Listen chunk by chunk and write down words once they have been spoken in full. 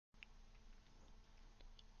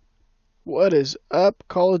What is up,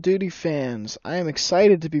 Call of Duty fans? I am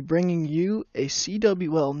excited to be bringing you a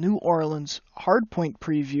CWL New Orleans Hardpoint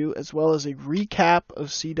preview as well as a recap of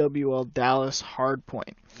CWL Dallas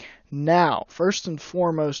Hardpoint. Now, first and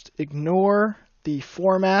foremost, ignore the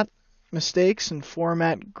format mistakes and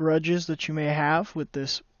format grudges that you may have with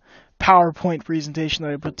this PowerPoint presentation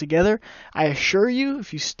that I put together. I assure you,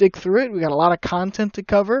 if you stick through it, we got a lot of content to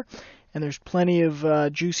cover. And there's plenty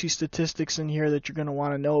of juicy statistics in here that you're going to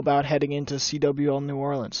want to know about heading into CWL New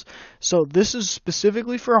Orleans. So this is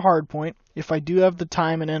specifically for a hardpoint. If I do have the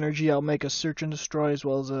time and energy, I'll make a search and destroy as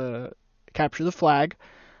well as a capture the flag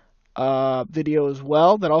video as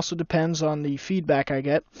well. That also depends on the feedback I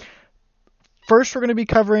get. First, we're going to be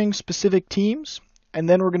covering specific teams, and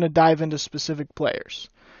then we're going to dive into specific players.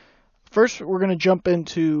 First, we're going to jump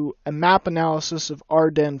into a map analysis of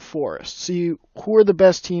Ardennes Forest. See who are the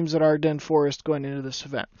best teams at Ardennes Forest going into this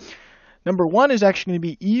event. Number one is actually going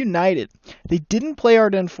to be E United. They didn't play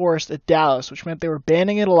Ardennes Forest at Dallas, which meant they were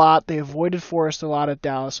banning it a lot. They avoided Forest a lot at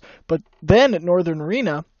Dallas. But then at Northern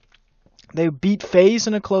Arena, they beat FaZe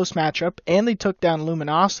in a close matchup, and they took down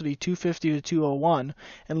Luminosity 250 to 201,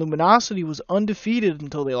 and Luminosity was undefeated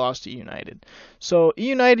until they lost to E United. So E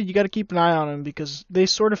United, you got to keep an eye on them because they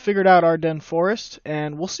sort of figured out Ardennes Forest,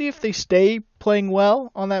 and we'll see if they stay playing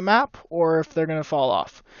well on that map or if they're going to fall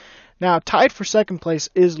off. Now, tied for second place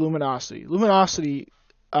is Luminosity. Luminosity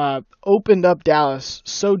opened up Dallas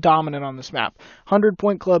so dominant on this map.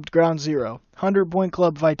 100-point club Ground Zero, 100-point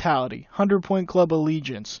club Vitality, 100-point club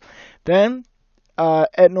Allegiance. Then,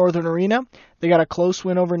 at Northern Arena, they got a close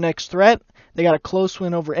win over Next Threat, they got a close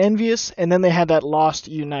win over Envious, and then they had that loss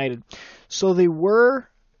to United. So they were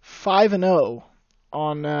 5-0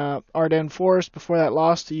 on Ardennes Forest before that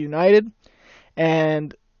loss to United,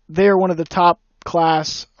 and they're one of the top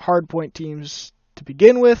class hardpoint teams to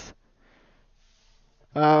begin with.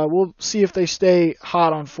 We'll see if they stay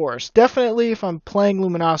hot on Forest. Definitely, if I'm playing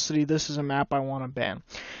Luminosity, this is a map I want to ban.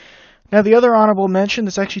 Now, the other honorable mention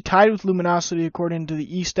that's actually tied with Luminosity according to the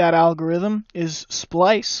eStat algorithm is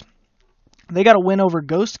Splice. They got a win over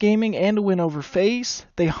Ghost Gaming and a win over FaZe.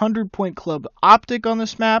 They 100-point club Optic on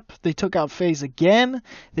this map. They took out FaZe again.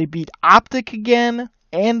 They beat Optic again.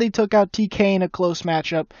 And they took out TK in a close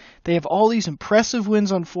matchup. They have all these impressive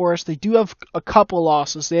wins on Forest. They do have a couple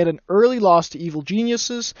losses. They had an early loss to Evil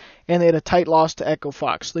Geniuses, and they had a tight loss to Echo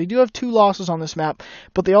Fox. They do have 2 losses on this map,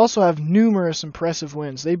 but they also have numerous impressive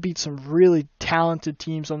wins. They beat some really talented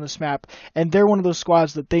teams on this map, and they're one of those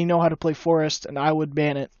squads that they know how to play Forest, and I would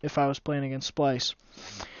ban it if I was playing against Splice.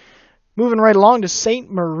 Moving right along to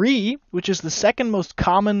St. Marie, which is the second most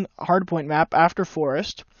common hardpoint map after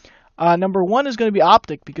Forest. Number one is going to be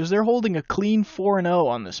Optic because they're holding a clean 4-0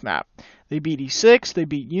 on this map. They beat E6, they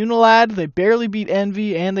beat Unilad, they barely beat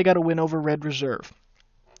Envy, and they got a win over Red Reserve.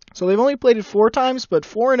 So they've only played it 4 times, but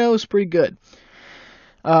 4-0 is pretty good.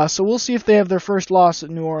 So we'll see if they have their first loss at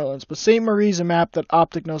New Orleans. But St. Marie's a map that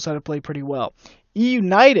Optic knows how to play pretty well. E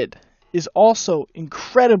United is also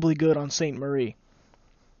incredibly good on St. Marie.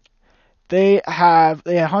 They had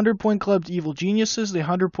 100-point clubbed Evil Geniuses. They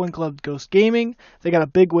 100-point clubbed Ghost Gaming. They got a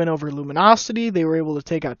big win over Luminosity. They were able to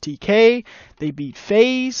take out TK. They beat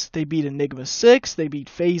FaZe. They beat Enigma 6. They beat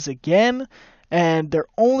FaZe again. And their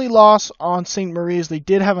only loss on St. Marie is they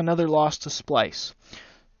did have another loss to Splice.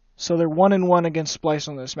 So they're 1-1 against Splice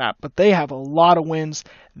on this map. But they have a lot of wins.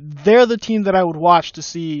 They're the team that I would watch to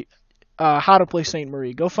see how to play St.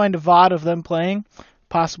 Marie. Go find a VOD of them playing.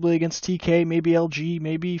 Possibly against TK, maybe LG,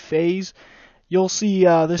 maybe FaZe. You'll see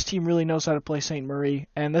this team really knows how to play St. Marie,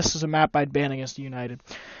 and this is a map I'd ban against United.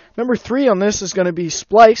 Number 3 on this is going to be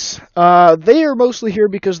Splice. They are mostly here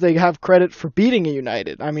because they have credit for beating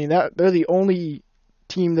United. I mean, they're the only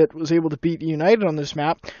team that was able to beat United on this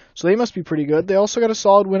map, so they must be pretty good. They also got a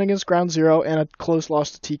solid win against Ground Zero and a close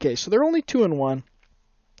loss to TK, so they're only 2-1.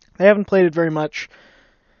 They haven't played it very much.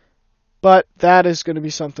 But that is going to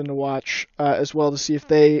be something to watch as well to see if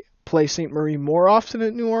they play St. Marie more often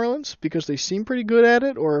at New Orleans because they seem pretty good at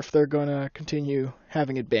it or if they're going to continue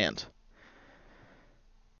having it banned.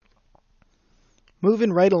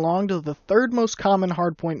 Moving right along to the third most common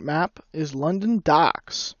hardpoint map is London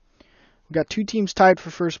Docks. We've got 2 teams tied for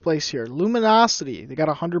first place here. Luminosity, they got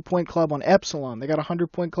a 100-point club on Epsilon. They got a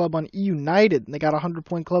 100-point club on E United. And they got a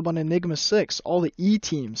 100-point club on Enigma 6, all the E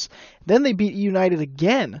teams. Then they beat E United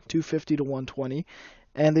again, 250 to 120.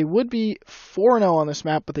 And they would be 4-0 on this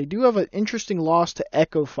map, but they do have an interesting loss to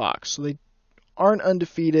Echo Fox. So they aren't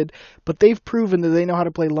undefeated, but they've proven that they know how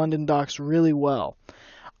to play London Docks really well.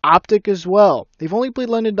 Optic as well. They've only played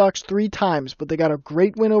London Docks 3 times, but they got a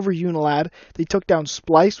great win over Unilad. They took down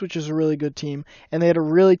Splice, which is a really good team, and they had a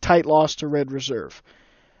really tight loss to Red Reserve.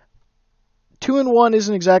 2-1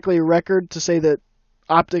 isn't exactly a record to say that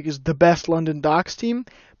Optic is the best London Docks team,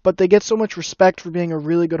 but they get so much respect for being a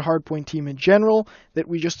really good hardpoint team in general that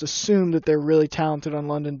we just assume that they're really talented on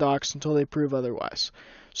London Docks until they prove otherwise.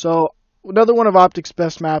 So another one of Optic's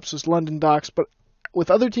best maps is London Docks, but with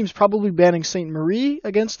other teams probably banning St. Marie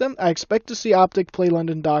against them, I expect to see Optic play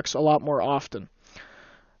London Docks a lot more often.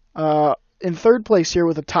 In third place here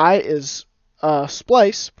with a tie is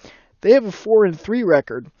Splice. They have a 4-3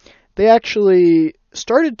 record. They actually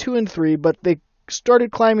started 2-3, but they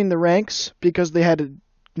started climbing the ranks because they had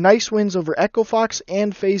nice wins over Echo Fox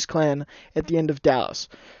and FaZe Clan at the end of Dallas.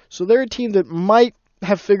 So they're a team that might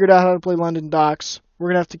have figured out how to play London Docks. We're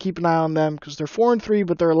going to have to keep an eye on them because they're 4-3,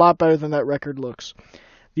 but they're a lot better than that record looks.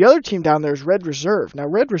 The other team down there is Red Reserve. Now,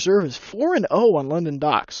 Red Reserve is 4-0 on London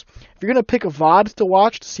Docks. If you're going to pick a VOD to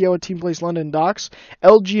watch to see how a team plays London Docks,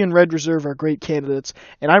 LG and Red Reserve are great candidates,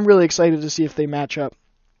 and I'm really excited to see if they match up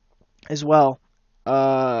as well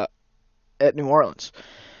at New Orleans.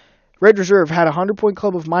 Red Reserve had a 100-point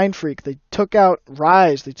club of Mind Freak. They took out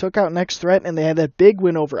Rise, they took out Next Threat, and they had that big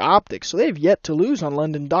win over Optic. So they've yet to lose on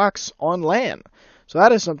London Docks on LAN. So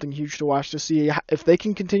that is something huge to watch to see if they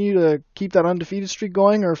can continue to keep that undefeated streak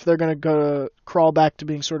going or if they're going to crawl back to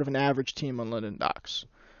being sort of an average team on London Docks.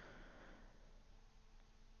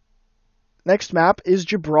 Next map is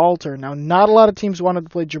Gibraltar. Now, not a lot of teams wanted to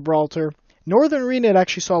play Gibraltar. Northern Arena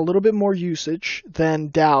actually saw a little bit more usage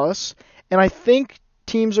than Dallas, and I think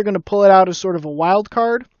teams are going to pull it out as sort of a wild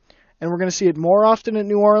card, and we're going to see it more often at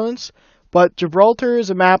New Orleans. But Gibraltar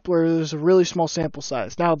is a map where there's a really small sample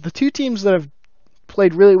size. Now, the two teams that have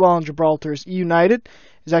played really well in Gibraltar is United,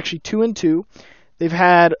 is actually 2-2. They've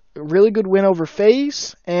had a really good win over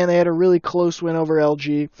FaZe, and they had a really close win over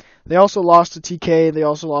LG. They also lost to TK, they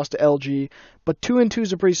also lost to LG, but 2-2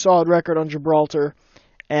 is a pretty solid record on Gibraltar,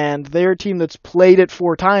 and they're a team that's played it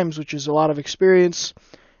 4 times, which is a lot of experience,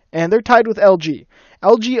 and they're tied with LG.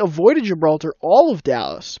 LG avoided Gibraltar all of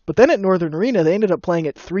Dallas, but then at Northern Arena, they ended up playing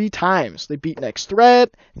it 3 times. They beat Next Threat,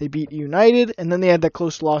 they beat United, and then they had that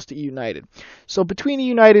close loss to United. So between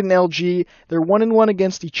United and LG, they're 1-1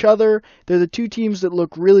 against each other. They're the two teams that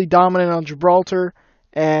look really dominant on Gibraltar,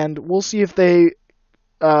 and we'll see if they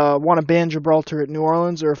want to ban Gibraltar at New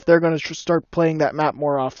Orleans or if they're going to start playing that map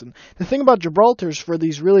more often. The thing about Gibraltar is for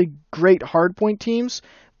these really great hardpoint teams,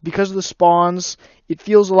 because of the spawns, it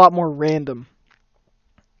feels a lot more random.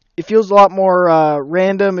 It feels a lot more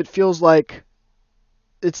random. It feels like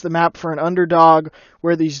it's the map for an underdog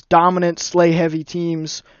where these dominant slay-heavy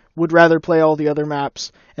teams would rather play all the other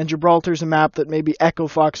maps. And Gibraltar's a map that maybe Echo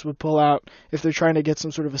Fox would pull out if they're trying to get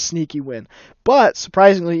some sort of a sneaky win. But,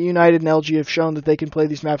 surprisingly, United and LG have shown that they can play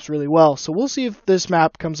these maps really well. So we'll see if this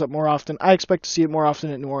map comes up more often. I expect to see it more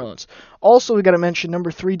often at New Orleans. Also, we got to mention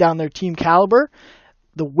number 3 down there, Team Caliber.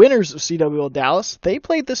 The winners of CWL Dallas, they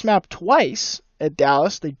played this map twice at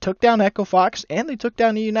Dallas. They took down Echo Fox and they took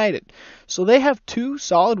down United. So they have 2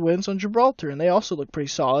 solid wins on Gibraltar, and they also look pretty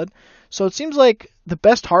solid. So it seems like the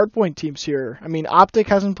best hardpoint teams here. I mean, Optic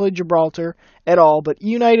hasn't played Gibraltar at all, but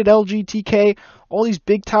United, LG, TK, all these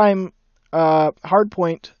big-time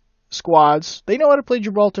hardpoint squads, they know how to play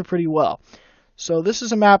Gibraltar pretty well. So this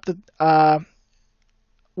is a map that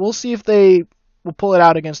we'll see if they will pull it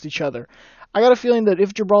out against each other. I got a feeling that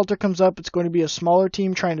if Gibraltar comes up, it's going to be a smaller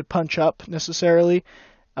team trying to punch up, necessarily.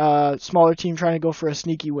 Smaller team trying to go for a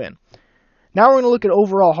sneaky win. Now we're going to look at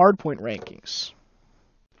overall hardpoint rankings.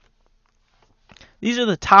 These are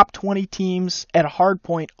the top 20 teams at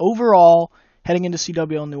hardpoint overall heading into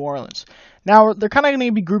CWL New Orleans. Now, they're kind of going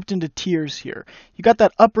to be grouped into tiers here. You got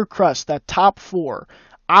that upper crust, that top 4.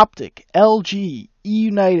 Optic, LG,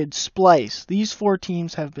 E-United, Splice. These 4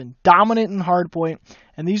 teams have been dominant in hardpoint,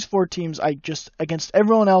 and these 4 teams, against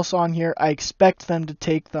everyone else on here, I expect them to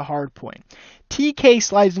take the hardpoint. TK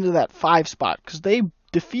slides into that 5 spot because they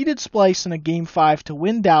defeated Splice in a Game 5 to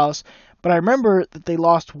win Dallas, but I remember that they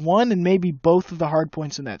lost 1 and maybe both of the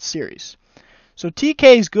hardpoints in that series. So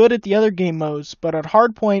TK is good at the other game modes, but at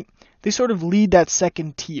hardpoint, they sort of lead that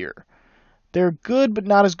second tier. They're good, but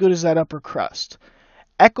not as good as that upper crust.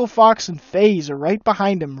 Echo Fox and FaZe are right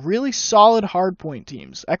behind them. Really solid hardpoint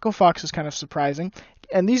teams. Echo Fox is kind of surprising.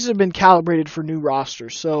 And these have been calibrated for new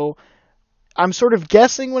rosters. So I'm sort of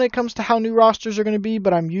guessing when it comes to how new rosters are going to be,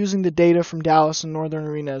 but I'm using the data from Dallas and Northern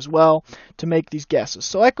Arena as well to make these guesses.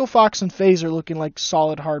 So Echo Fox and FaZe are looking like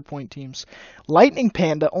solid hardpoint teams. Lightning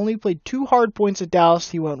Panda only played 2 hardpoints at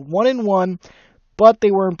Dallas. He went 1-1. But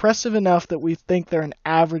they were impressive enough that we think they're an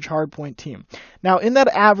average hardpoint team. Now, in that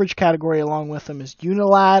average category along with them is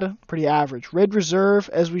Unilad, pretty average. Red Reserve,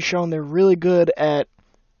 as we've shown, they're really good at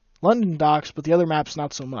London Docks, but the other maps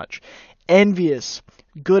not so much. Envious,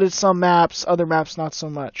 good at some maps, other maps not so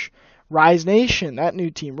much. Rise Nation, that new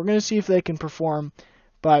team, we're going to see if they can perform,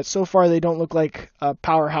 but so far they don't look like a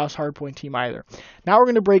powerhouse Hardpoint team either. Now we're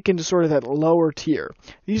going to break into sort of that lower tier.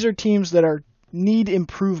 These are teams that need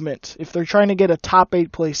improvement. If they're trying to get a top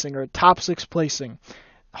 8 placing or a top 6 placing,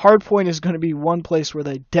 Hardpoint is going to be one place where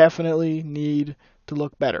they definitely need to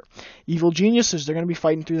look better. Evil Geniuses, they're going to be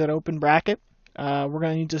fighting through that open bracket. We're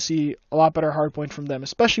going to need to see a lot better Hardpoint from them,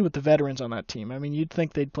 especially with the veterans on that team. I mean, you'd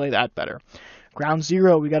think they'd play that better. Ground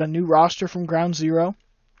Zero, we got a new roster from Ground Zero.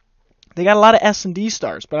 They got a lot of S&D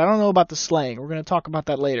stars, but I don't know about the slaying. We're going to talk about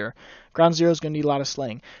that later. Ground Zero is going to need a lot of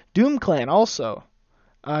slaying. Doom Clan also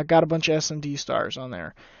got a bunch of S&D stars on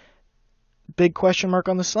there. Big question mark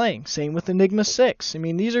on the slaying. Same with Enigma 6. I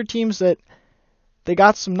mean, these are teams that they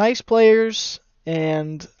got some nice players,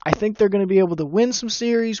 and I think they're going to be able to win some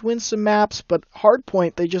series, win some maps, but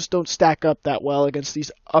Hardpoint, they just don't stack up that well against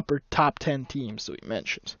these upper top 10 teams that we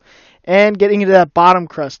mentioned. And getting into that bottom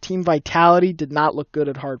crust, Team Vitality did not look good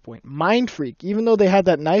at Hardpoint. Mind Freak, even though they had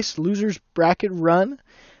that nice losers bracket run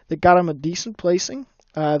that got them a decent placing,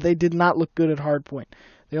 they did not look good at Hardpoint.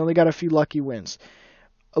 They only got a few lucky wins.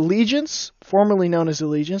 Allegiance, formerly known as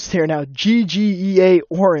Allegiance, they are now GGEA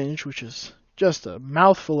Orange, which is just a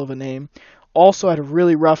mouthful of a name. Also had a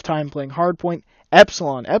really rough time playing Hardpoint.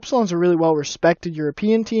 Epsilon. Epsilon's a really well-respected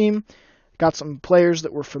European team. Got some players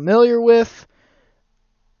that we're familiar with.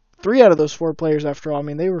 3 out of those 4 players, after all, I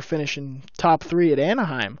mean, they were finishing top 3 at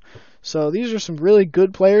Anaheim. So these are some really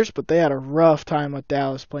good players, but they had a rough time with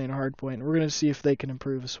Dallas playing Hardpoint. We're going to see if they can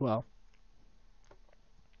improve as well.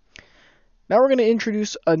 Now we're going to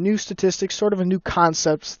introduce a new statistic, sort of a new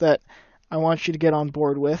concept that I want you to get on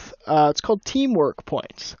board with. It's called teamwork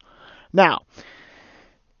points. Now,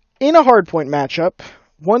 in a Hardpoint matchup,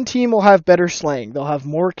 one team will have better slaying. They'll have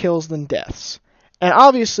more kills than deaths. And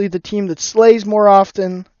obviously, the team that slays more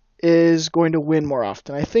often is going to win more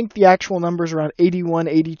often. I think the actual number is around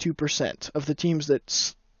 81-82% of the teams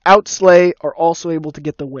that outslay are also able to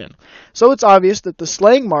get the win. So it's obvious that the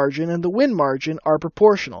slaying margin and the win margin are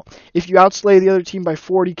proportional. If you outslay the other team by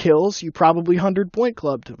 40 kills, you probably 100-point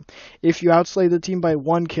clubbed them. If you outslay the team by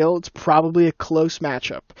 1 kill, it's probably a close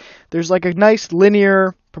matchup. There's like a nice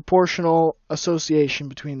linear proportional association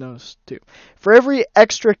between those two. For every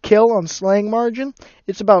extra kill on slaying margin,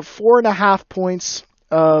 it's about 4.5 points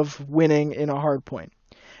of winning in a Hardpoint.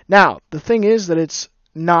 Now, the thing is that it's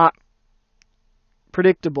not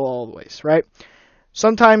predictable always, right?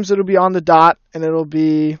 Sometimes it'll be on the dot and it'll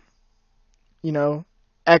be,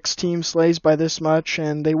 X team slays by this much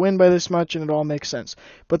and they win by this much and it all makes sense.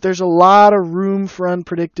 But there's a lot of room for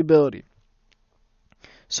unpredictability.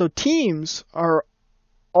 So teams are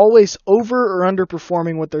always over or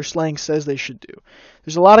underperforming what their slaying says they should do.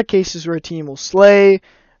 There's a lot of cases where a team will slay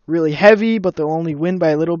really heavy, but they'll only win by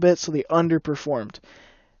a little bit, so they underperformed.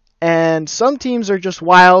 And some teams are just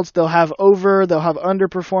wild. They'll have over, they'll have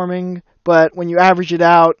underperforming, but when you average it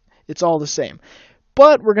out, it's all the same.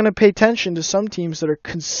 But we're going to pay attention to some teams that are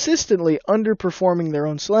consistently underperforming their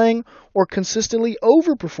own slaying or consistently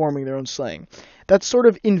overperforming their own slaying. That's sort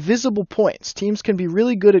of invisible points. Teams can be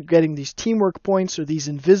really good at getting these teamwork points or these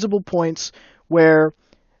invisible points where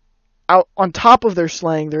out on top of their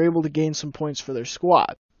slaying, they're able to gain some points for their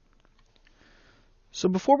squad. So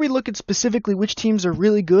before we look at specifically which teams are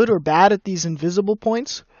really good or bad at these invisible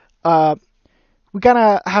points, we kind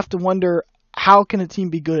of have to wonder, how can a team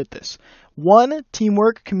be good at this? 1,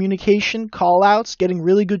 teamwork, communication, call-outs, getting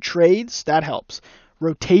really good trades, that helps.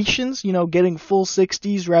 Rotations, getting full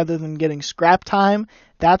 60s rather than getting scrap time,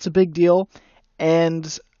 that's a big deal.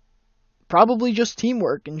 And probably just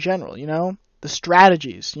teamwork in general, the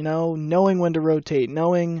strategies, knowing when to rotate,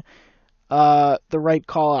 knowing the right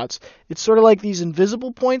call-outs. It's sort of like these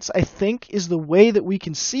invisible points, I think, is the way that we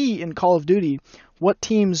can see in Call of Duty what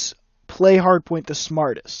teams play Hardpoint the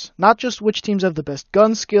smartest. Not just which teams have the best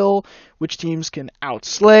gun skill, which teams can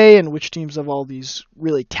outslay, and which teams have all these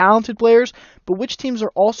really talented players, but which teams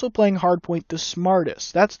are also playing Hardpoint the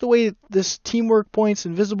smartest. That's the way this teamwork points,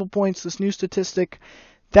 invisible points, this new statistic,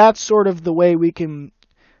 that's sort of the way we can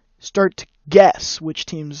start to guess which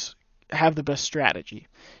teams have the best strategy.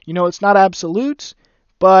 It's not absolute,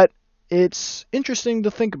 but it's interesting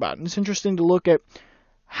to think about, and it's interesting to look at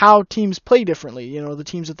how teams play differently, the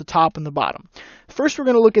teams at the top and the bottom. First, we're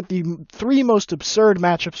going to look at the 3 most absurd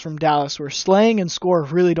matchups from Dallas where slaying and score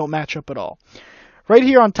really don't match up at all. Right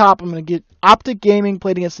here on top, I'm going to get Optic Gaming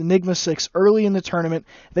played against Enigma 6 early in the tournament.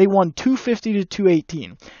 They won 250 to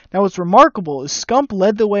 218. Now, what's remarkable is Scump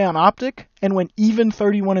led the way on Optic and went even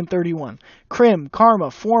 31 and 31. Crim, Karma,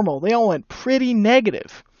 Formal, they all went pretty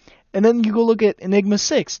negative. And then you go look at Enigma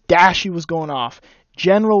 6. Dashy was going off.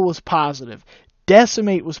 General was positive.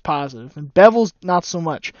 Decimate was positive. And Bevel's not so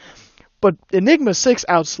much. But Enigma 6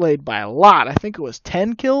 outslayed by a lot. I think it was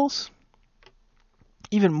 10 kills.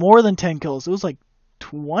 Even more than 10 kills. It was like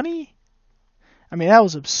 20? I mean, that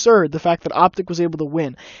was absurd, the fact that Optic was able to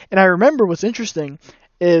win. And I remember what's interesting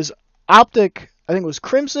is Optic, I think it was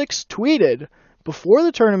Crimsix, tweeted before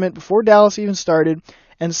the tournament, before Dallas even started,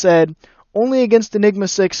 and said, only against Enigma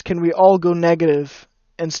 6 can we all go negative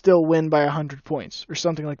and still win by 100 points, or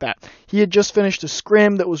something like that. He had just finished a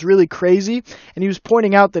scrim that was really crazy, and he was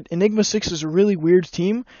pointing out that Enigma 6 is a really weird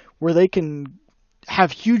team where they can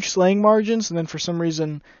have huge slaying margins, and then for some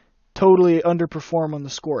reason totally underperform on the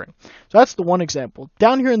scoring. So that's the one example.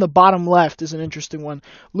 Down here in the bottom left is an interesting one.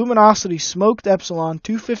 Luminosity smoked Epsilon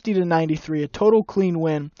 250 to 93, a total clean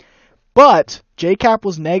win. But JCap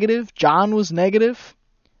was negative, John was negative,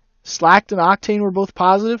 Slacked and Octane were both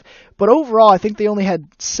positive. But overall, I think they only had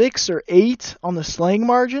 6 or 8 on the slaying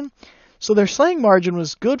margin. So their slaying margin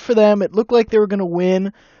was good for them. It looked like they were going to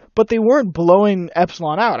win. But they weren't blowing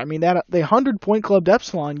Epsilon out. I mean, they 100-point clubbed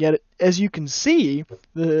Epsilon, yet as you can see,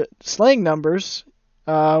 the slaying numbers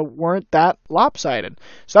weren't that lopsided.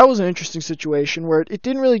 So that was an interesting situation where it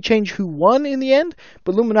didn't really change who won in the end,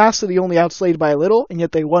 but Luminosity only outslayed by a little, and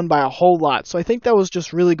yet they won by a whole lot. So I think that was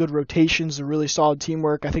just really good rotations and really solid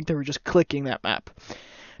teamwork. I think they were just clicking that map.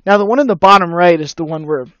 Now, the one in the bottom right is the one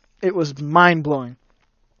where it was mind-blowing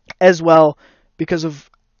as well because of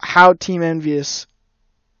how Team Envious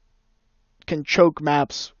can choke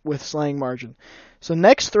maps with slaying margin. So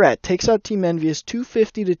Next Threat takes out Team Envious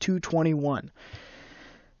 250 to 221.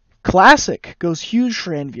 Classic goes huge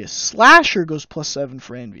for Envious. Slasher goes +7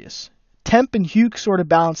 for Envious. Temp and Huke sort of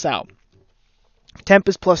balance out. Temp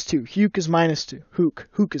is +2. Huke is -2.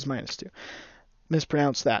 Hook is -2.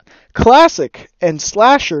 Mispronounced that. Classic and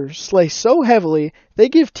Slasher slay so heavily, they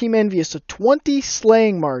give Team Envious a 20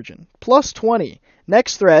 slaying margin. +20.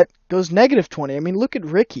 Next Threat goes -20. I mean, look at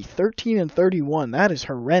Ricky, 13 and 31. That is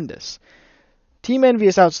horrendous. Team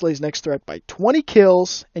Envious outslays Next Threat by 20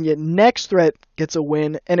 kills, and yet Next Threat gets a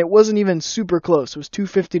win, and it wasn't even super close. It was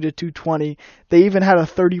 250 to 220. They even had a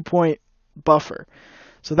 30-point buffer.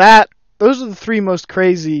 So those are the 3 most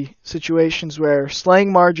crazy situations where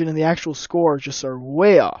slaying margin and the actual score just are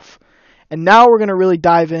way off. And now we're going to really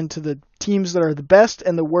dive into the teams that are the best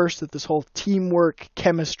and the worst at this whole teamwork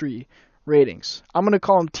chemistry ratings. I'm going to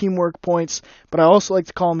call them teamwork points, but I also like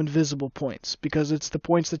to call them invisible points because it's the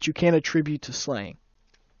points that you can't attribute to slaying.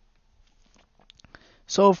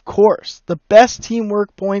 So of course, the best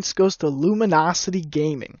teamwork points goes to Luminosity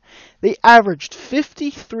Gaming. They averaged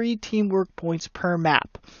 53 teamwork points per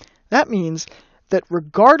map. That means that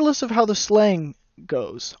regardless of how the slaying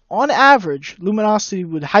goes, on average, Luminosity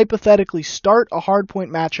would hypothetically start a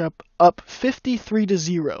hardpoint matchup up 53 to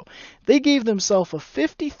 0. They gave themselves a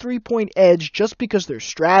 53-point edge just because their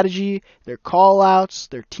strategy, their callouts,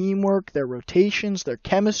 their teamwork, their rotations, their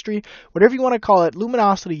chemistry, whatever you want to call it,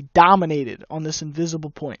 Luminosity dominated on this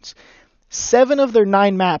invisible points. 7 of their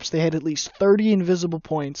 9 maps, they had at least 30 invisible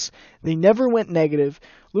points. They never went negative.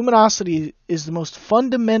 Luminosity is the most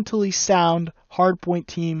fundamentally sound hardpoint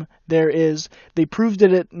team there is. They proved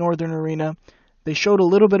it at Northern Arena. They showed a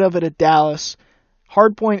little bit of it at Dallas.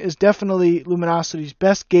 Hardpoint is definitely Luminosity's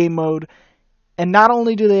best game mode. And not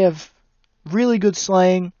only do they have really good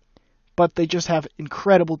slaying, but they just have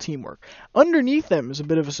incredible teamwork. Underneath them is a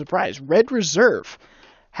bit of a surprise. Red Reserve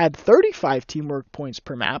had 35 teamwork points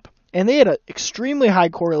per map. And they had an extremely high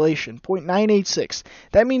correlation, 0.986.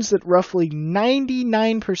 That means that roughly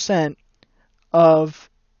 99% of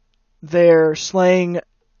their slaying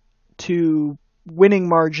to winning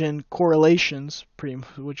margin correlations, pretty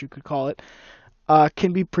much what you could call it,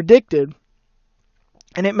 can be predicted.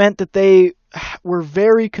 And it meant that they were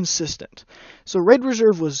very consistent. So Red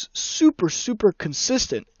Reserve was super, super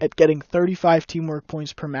consistent at getting 35 teamwork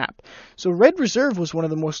points per map. So Red Reserve was one of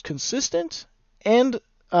the most consistent and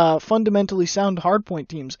fundamentally sound hardpoint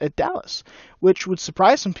teams at Dallas, which would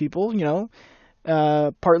surprise some people,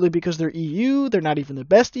 partly because they're EU, they're not even the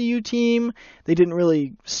best EU team, they didn't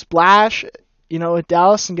really splash, at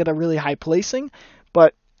Dallas and get a really high placing,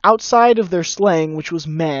 but outside of their slaying, which was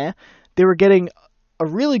meh, they were getting a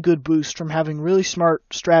really good boost from having really smart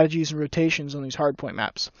strategies and rotations on these hardpoint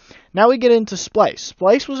maps. Now we get into Splice.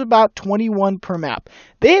 Splice was about 21 per map.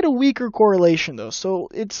 They had a weaker correlation though, so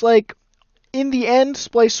it's like, in the end,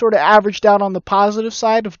 Splice sort of averaged out on the positive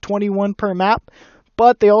side of 21 per map,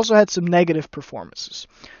 but they also had some negative performances.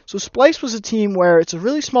 So Splice was a team where it's a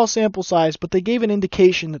really small sample size, but they gave an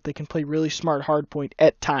indication that they can play really smart hardpoint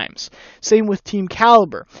at times. Same with Team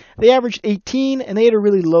Caliber. They averaged 18, and they had a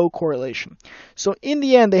really low correlation. So in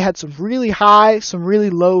the end, they had some really high, some really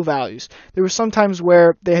low values. There were some times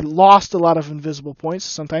where they had lost a lot of invisible points,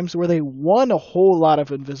 sometimes where they won a whole lot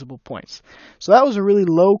of invisible points. So that was a really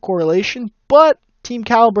low correlation, but Team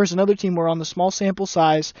Caliber is another team where on the small sample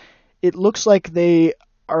size, it looks like they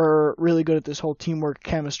are really good at this whole teamwork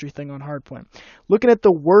chemistry thing on Hardpoint. Looking at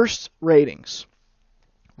the worst ratings,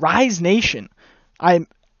 Rise Nation,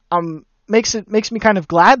 makes me kind of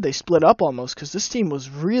glad they split up almost, because this team was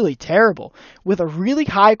really terrible. With a really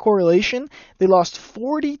high correlation, they lost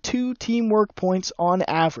 42 teamwork points on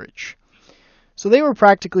average. So they were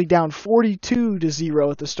practically down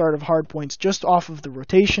 42-0 at the start of Hardpoints just off of the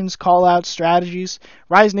rotations, callouts, strategies.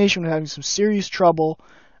 Rise Nation was having some serious trouble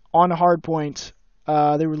on Hardpoint.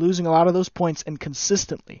 They were losing a lot of those points, and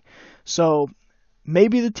consistently. So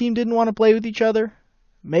maybe the team didn't want to play with each other.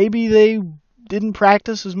 Maybe they didn't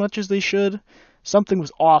practice as much as they should. Something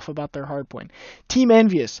was off about their Hardpoint. Team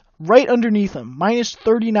Envious, right underneath them, minus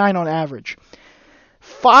 39 on average.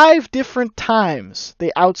 5 different times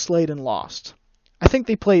they outslayed and lost. I think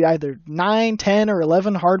they played either 9, 10, or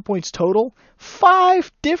 11 hardpoints total.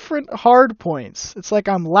 5 different hardpoints. It's like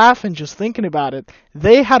I'm laughing just thinking about it.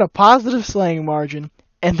 They had a positive slaying margin,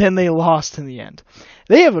 and then they lost in the end.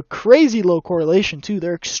 They have a crazy low correlation, too.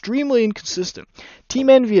 They're extremely inconsistent.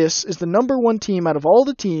 Team Envious is the #1 team out of all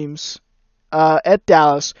the teams at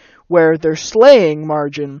Dallas where their slaying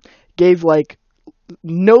margin gave, like,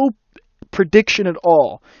 no prediction at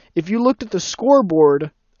all. If you looked at the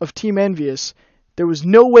scoreboard of Team Envious, there was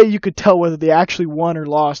no way you could tell whether they actually won or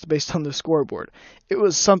lost based on the scoreboard. It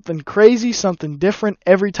was something crazy, something different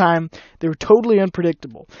every time. They were totally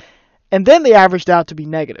unpredictable. And then they averaged out to be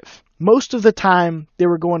negative. Most of the time, they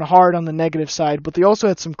were going hard on the negative side, but they also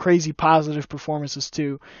had some crazy positive performances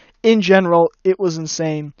too. In general, it was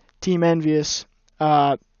insane. Team Envious,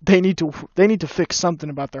 they need to fix something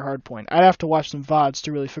about their hardpoint. I'd have to watch some VODs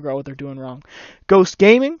to really figure out what they're doing wrong. Ghost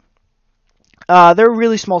Gaming, they're a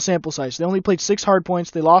really small sample size. They only played 6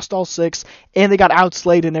 hardpoints. They lost all 6, and they got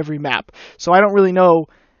outslayed in every map. So I don't really know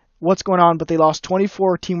what's going on, but they lost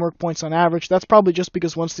 24 teamwork points on average. That's probably just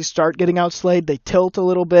because once they start getting outslayed, they tilt a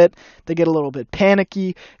little bit. They get a little bit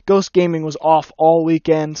panicky. Ghost Gaming was off all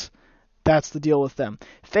weekend. That's the deal with them.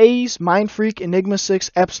 FaZe, Mindfreak, Enigma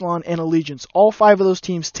 6, Epsilon, and Allegiance. All 5 of those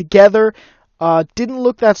teams together didn't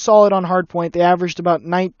look that solid on Hardpoint. They averaged about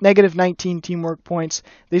negative 19 teamwork points.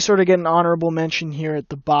 They sort of get an honorable mention here at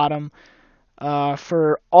the bottom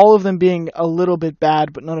for all of them being a little bit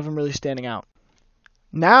bad, but none of them really standing out.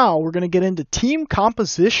 Now we're going to get into team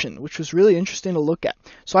composition, which was really interesting to look at.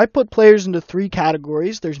 So I put players into 3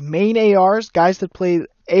 categories. There's main ARs, guys that play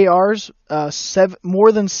ARs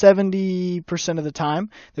more than 70% of the time.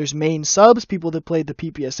 There's main subs, people that played the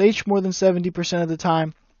PPSH more than 70% of the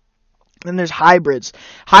time. Then there's hybrids.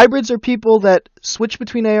 Hybrids are people that switch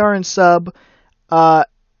between AR and sub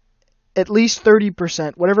at least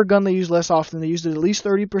 30%. Whatever gun they use less often, they used it at least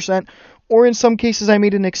 30%. Or in some cases, I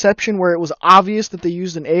made an exception where it was obvious that they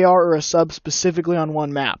used an AR or a sub specifically on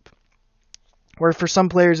one map. Where for some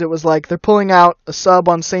players, it was like they're pulling out a sub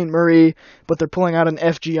on St. Marie, but they're pulling out an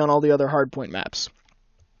FG on all the other hardpoint maps.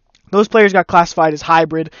 Those players got classified as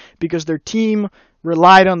hybrid because their team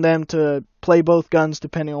relied on them to play both guns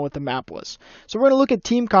depending on what the map was. So we're going to look at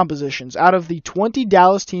team compositions. Out of the 20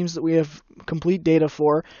 Dallas teams that we have complete data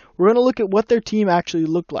for, we're going to look at what their team actually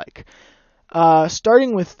looked like.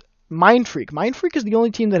 Starting with Mindfreak. Mindfreak is the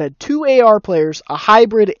only team that had 2 AR players, a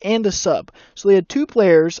hybrid, and a sub. So they had 2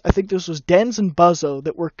 players, I think this was Dens and Buzzo,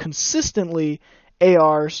 that were consistently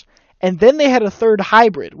ARs. And then they had a 3rd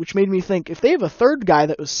hybrid, which made me think, if they have a 3rd guy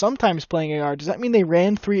that was sometimes playing AR, does that mean they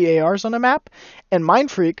ran 3 ARs on a map? And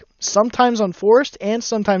Mindfreak, sometimes on Forest and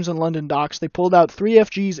sometimes on London Docks, they pulled out 3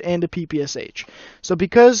 FGs and a PPSH. So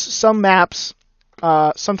because some maps,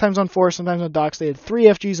 sometimes on Forest, sometimes on Docks, they had 3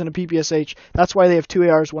 FGs and a PPSH, that's why they have 2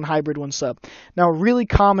 ARs, 1 hybrid, 1 sub. Now, a really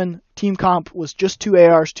common team comp was just 2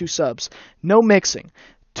 ARs, 2 subs. No mixing.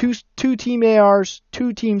 Two team ARs,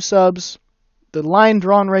 2 team subs, the line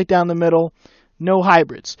drawn right down the middle, no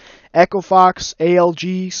hybrids. Echo Fox,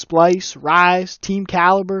 ALG, Splice, Rise, Team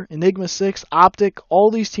Caliber, Enigma 6, Optic,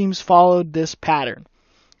 all these teams followed this pattern.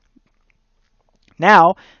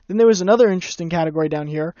 Now, then there was another interesting category down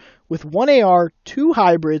here with 1 AR, 2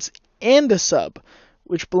 hybrids, and a sub,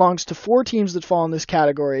 which belongs to 4 teams that fall in this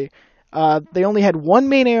category. They only had 1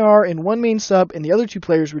 main AR and 1 main sub, and the other 2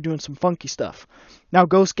 players were doing some funky stuff. Now,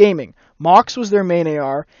 Ghost Gaming, Mox was their main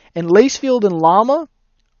AR, and Lacefield and Llama,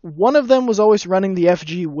 one of them was always running the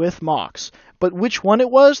FG with Mox. But which one it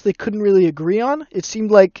was, they couldn't really agree on. It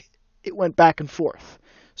seemed like it went back and forth.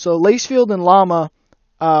 So Lacefield and Llama,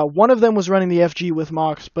 one of them was running the FG with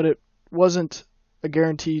Mox, but it wasn't a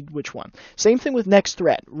guaranteed which one. Same thing with Next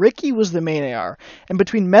Threat. Ricky was the main AR, and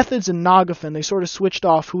between Methods and Nagafin, they sort of switched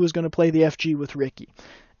off who was going to play the FG with Ricky.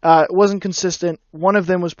 It wasn't consistent. One of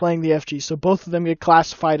them was playing the FG, so both of them get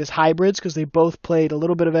classified as hybrids because they both played a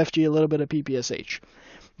little bit of FG, a little bit of PPSH.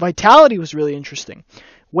 Vitality was really interesting.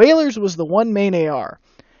 Whalers was the one main AR,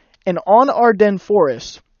 and on Ardennes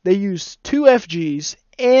Forest, they used 2 FGs,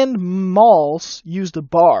 and Malls used a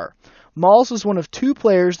bar. Malls was one of 2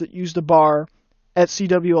 players that used a bar at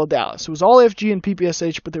CWL Dallas. It was all FG and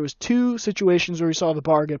PPSH, but there was 2 situations where we saw the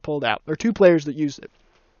bar get pulled out. There were 2 players that used it,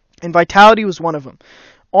 and Vitality was one of them.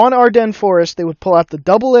 On Ardennes Forest, they would pull out the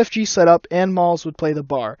double FG setup, and Malls would play the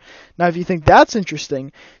bar. Now, if you think that's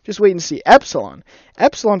interesting, just wait and see. Epsilon.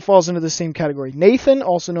 Epsilon falls into the same category. Nathan,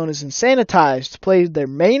 also known as Insanitized, played their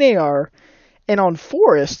main AR, and on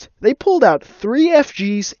Forest, they pulled out 3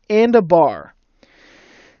 FGs and a bar.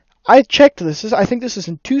 I checked this. I think this is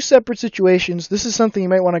in 2 separate situations. This is something you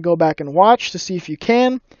might want to go back and watch to see if you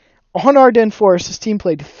can. On Ardennes Forest, this team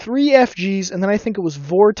played 3 FGs, and then I think it was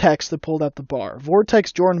Vortex that pulled out the bar.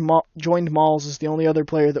 Vortex joined Malls as the only other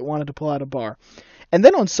player that wanted to pull out a bar. And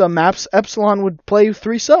then on some maps, Epsilon would play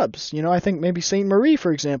 3 subs. You know, I think maybe St. Marie,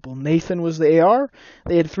 for example. Nathan was the AR.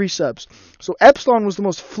 They had 3 subs. So Epsilon was the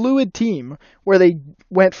most fluid team, where they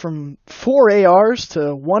went from 4 ARs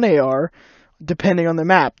to 1 AR, depending on the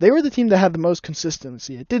map. They were the team that had the most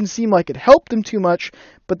consistency. It didn't seem like it helped them too much,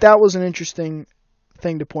 but that was an interesting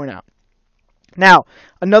thing to point out. Now,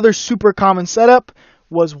 another super common setup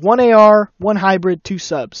was 1 AR, 1 hybrid, 2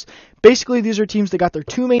 subs. Basically, these are teams that got their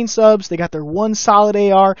 2 main subs, they got their 1 solid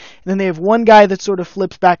AR, and then they have 1 guy that sort of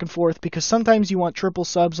flips back and forth, because sometimes you want triple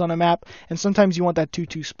subs on a map, and sometimes you want that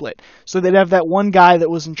 2-2 split. So they'd have that 1 guy that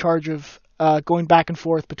was in charge of going back and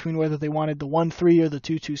forth between whether they wanted the 1-3 or the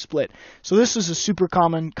 2-2 split. So this is a super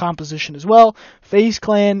common composition as well. FaZe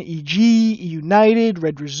Clan, EG, United,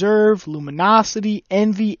 Red Reserve, Luminosity,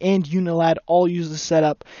 Envy, and Unilad all use the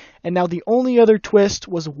setup. And now the only other twist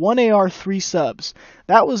was 1 AR 3 subs.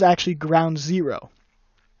 That was actually Ground Zero.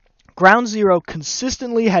 Ground Zero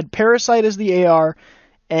consistently had Parasite as the AR,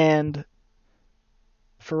 and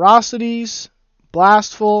Ferocities,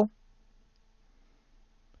 Blastful,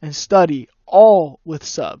 and Study, all with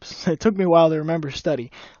subs. It took me a while to remember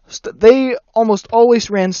Study. They almost always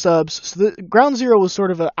ran subs, so the Ground Zero was sort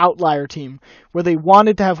of an outlier team, where they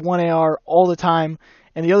wanted to have 1 AR all the time,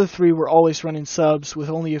 and the other 3 were always running subs, with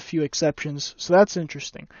only a few exceptions, so that's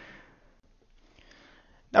interesting.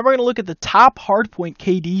 Now we're going to look at the top Hardpoint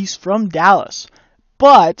KDs from Dallas,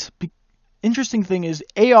 but interesting thing is,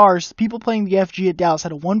 ARs, people playing the FG at Dallas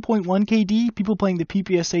had a 1.1 KD, people playing the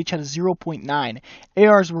PPSH had a 0.9.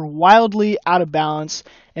 ARs were wildly out of balance,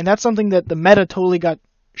 and that's something that the meta totally got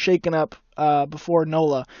shaken up before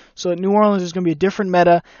NOLA. So at New Orleans, there's going to be a different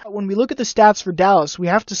meta. When we look at the stats for Dallas, we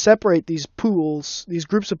have to separate these pools, these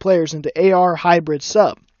groups of players, into AR, hybrid,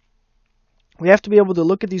 sub. We have to be able to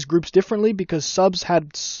look at these groups differently because subs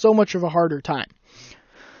had so much of a harder time.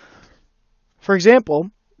 For example,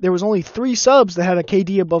 there was only 3 subs that had a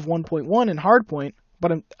KD above 1.1 in Hardpoint,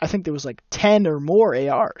 but I think there was like 10 or more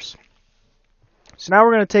ARs. So now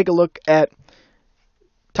we're going to take a look at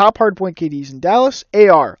top Hardpoint KDs in Dallas.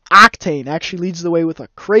 AR, Octane actually leads the way with a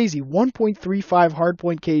crazy 1.35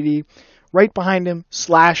 Hardpoint KD. Right behind him,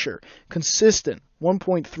 Slasher, consistent,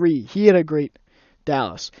 1.3. He had a great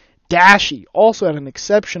Dallas. Dashy also had an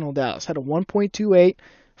exceptional Dallas, had a 1.28.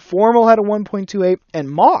 Formal had a 1.28, and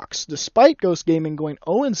Mox, despite Ghost Gaming going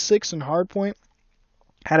 0-6 in Hardpoint,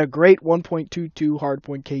 had a great 1.22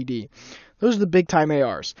 Hardpoint KD. Those are the big-time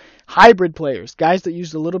ARs. Hybrid players, guys that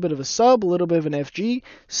used a little bit of a sub, a little bit of an FG.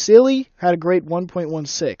 Silly had a great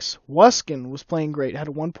 1.16. Wuskin was playing great, had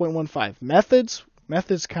a 1.15.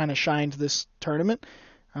 Methods kind of shined this tournament.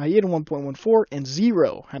 He had a 1.14, and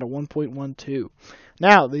Zero had a 1.12.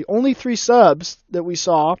 Now, the only 3 subs that we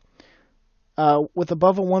saw with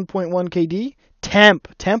above a 1.1 KD,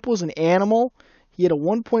 Temp was an animal. He had a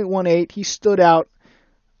 1.18. He stood out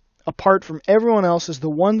apart from everyone else as the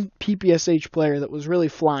one PPSH player that was really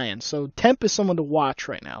flying. So Temp is someone to watch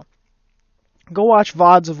right now. Go watch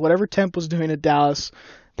VODs of whatever Temp was doing at Dallas.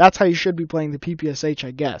 That's how you should be playing the PPSH,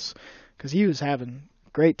 I guess, because he was having a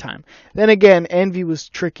great time. Then again, Envy was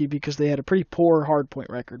tricky because they had a pretty poor Hardpoint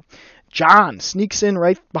record. John sneaks in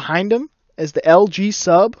right behind him as the LG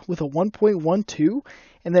sub with a 1.12,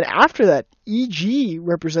 And then after that, EG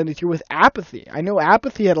represented here with Apathy. I know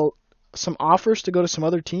Apathy had some offers to go to some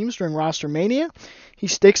other teams during Roster Mania. He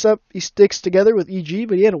sticks together with EG,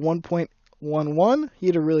 but he had a 1.11. He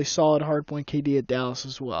had a really solid hardpoint KD at Dallas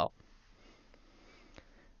as well.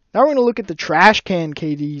 Now we're going to look at the trash can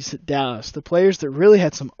KDs at Dallas, the players that really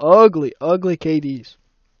had some ugly KDs.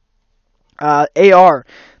 AR.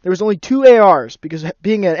 There was only 2 ARs because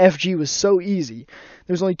being an FG was so easy.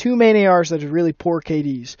 There was only 2 main ARs that had really poor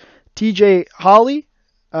KDs. TJ Holly,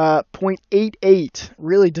 0.88,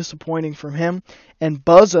 really disappointing from him. And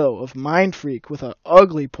Buzzo of Mind Freak with an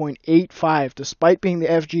ugly 0.85. Despite being the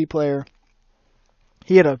FG player,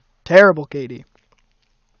 he had a terrible KD.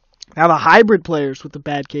 Now the hybrid players with the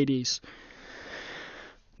bad KDs.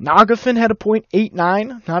 Nagafin had a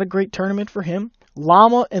 0.89, not a great tournament for him.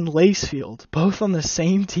 Llama and Lacefield, both on the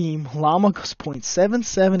same team. Llama goes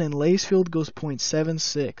 0.77 and Lacefield goes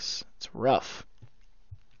 0.76. It's rough.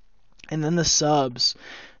 And then the subs.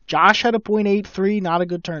 Josh had a 0.83, not a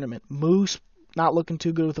good tournament. Moose, not looking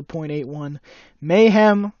too good with a 0.81.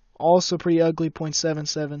 Mayhem, also pretty ugly,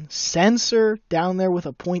 0.77. Sensor, down there with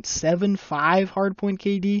a 0.75 hardpoint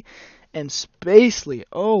KD. And Spacely,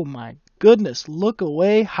 oh my goodness, look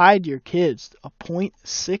away, hide your kids. A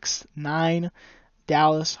 0.69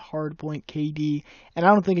 Dallas hardpoint KD. And I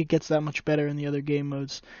don't think it gets that much better in the other game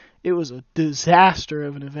modes. It was a disaster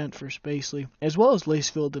of an event for Spacely, as well as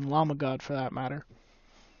Lacefield and Llama God for that matter.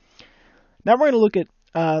 Now we're going to look at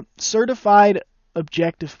certified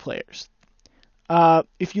objective players.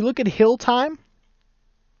 If you look at hill time,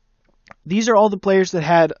 these are all the players that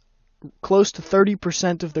had close to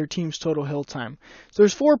 30% of their team's total hill time. So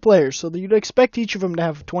there's 4 players, so you'd expect each of them to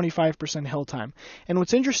have 25% hill time. And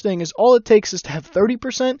what's interesting is all it takes is to have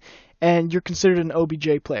 30%, and you're considered an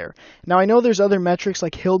OBJ player. Now I know there's other metrics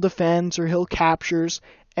like hill defense or hill captures,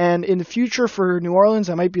 and in the future for New Orleans,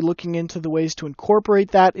 I might be looking into the ways to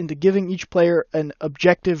incorporate that into giving each player an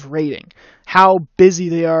objective rating, how busy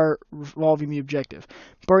they are revolving the objective.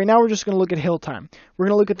 But right now we're just going to look at hill time. We're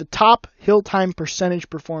going to look at the top hill time percentage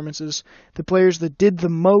performances, the players that did the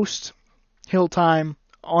most hill time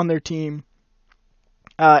on their team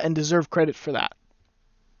and deserve credit for that.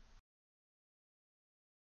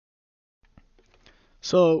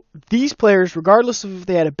 So these players, regardless of if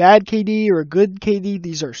they had a bad KD or a good KD,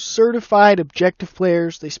 these are certified objective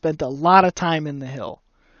players. They spent a lot of time in the hill.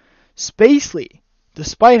 Spacely,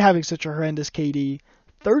 despite having such a horrendous KD,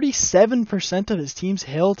 37% of his team's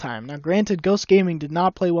hill time. Now granted, Ghost Gaming did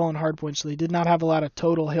not play well in Hardpoint, so they did not have a lot of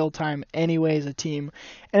total hill time anyway as a team.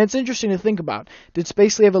 And it's interesting to think about. Did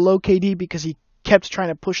Spacely have a low KD because he kept trying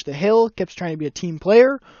to push the hill, kept trying to be a team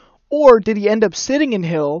player? Or did he end up sitting in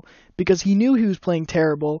hill because he knew he was playing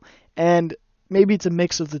terrible, and maybe it's a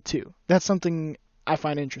mix of the two? That's something I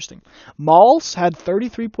find interesting. Malls had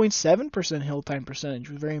 33.7% hill time percentage.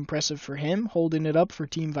 It was very impressive for him, holding it up for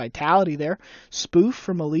team vitality there. Spoof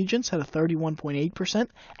from Allegiance had a 31.8%.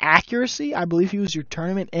 Accuracy, I believe he was your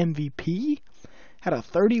tournament MVP, had a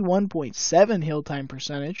 31.7 hill time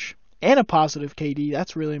percentage and a positive KD.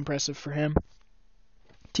 That's really impressive for him.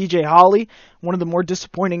 TJ Holly, one of the more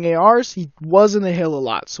disappointing ARs, he was in the hill a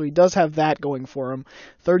lot, so he does have that going for him.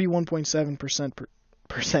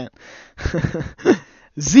 31.7%.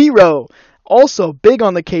 Zero, also big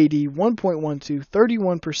on the KD, 1.12,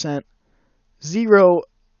 31%. Zero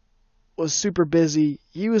was super busy.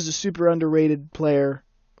 He was a super underrated player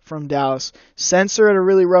from Dallas. Sensor had a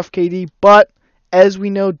really rough KD, but as we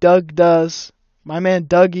know Doug does, my man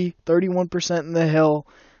Dougie, 31% in the hill.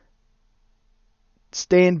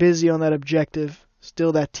 Staying busy on that objective.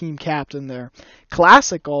 Still that team captain there.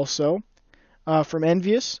 Classic also from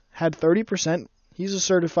Envious had 30%. He's a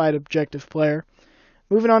certified objective player.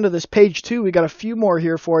 Moving on to this page 2, we got a few more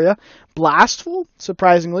here for you. Blastful,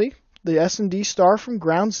 surprisingly, the S&D star from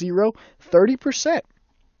Ground Zero, 30%.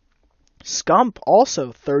 Scump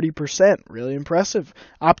also 30%. Really impressive.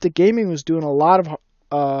 Optic Gaming was doing a lot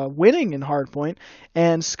of winning in Hardpoint,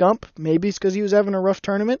 and Scump, maybe it's because he was having a rough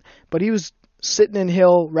tournament, but he was sitting in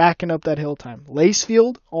hill, racking up that hill time.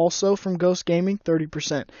 Lacefield, also from Ghost Gaming,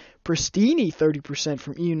 30%. Pristini, 30%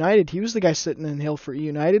 from E United. He was the guy sitting in hill for E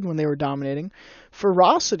United when they were dominating.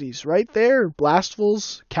 Ferocities, right there.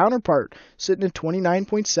 Blastful's counterpart, sitting at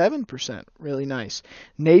 29.7%. Really nice.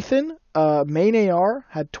 Nathan, main AR,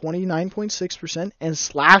 had 29.6%. And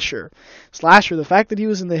Slasher, the fact that he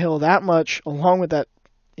was in the hill that much, along with that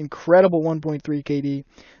incredible 1.3 KD,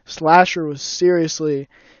 Slasher was seriously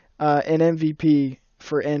an MVP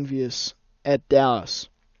for Envious at Dallas.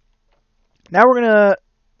 Now we're going to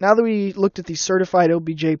now that we looked at these certified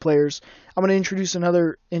OBJ players, I'm going to introduce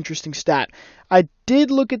another interesting stat. I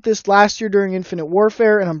did look at this last year during Infinite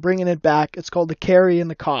Warfare, and I'm bringing it back. It's called the carry and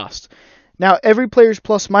the cost. Now, every player's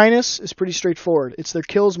plus-minus is pretty straightforward. It's their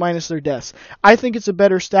kills minus their deaths. I think it's a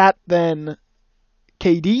better stat than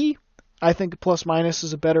KD. I think plus-minus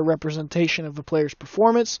is a better representation of the player's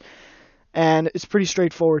performance, and it's pretty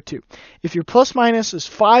straightforward too. If your plus-minus is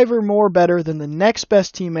 5 or more better than the next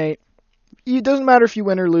best teammate, it doesn't matter if you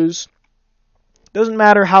win or lose. It doesn't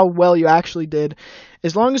matter how well you actually did.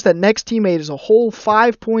 As long as that next teammate is a whole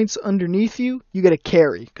 5 points underneath you, you get a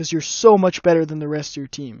carry because you're so much better than the rest of your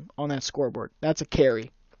team on that scoreboard. That's a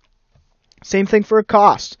carry. Same thing for a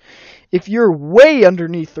cost. If you're way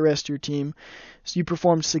underneath the rest of your team, so you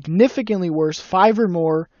perform significantly worse, 5 or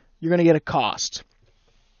more, you're going to get a cost.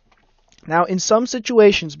 Now, in some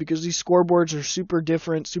situations, because these scoreboards are super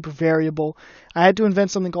different, super variable, I had to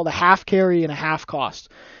invent something called a half carry and a half cost.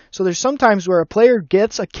 So there's sometimes where a player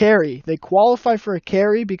gets a carry. They qualify for a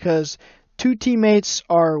carry because 2 teammates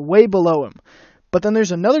are way below him. But then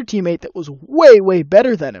there's another teammate that was way, way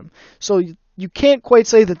better than him. So you can't quite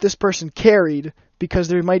say that this person carried because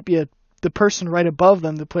there might be the person right above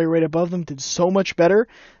them, the player right above them did so much better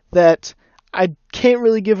that I can't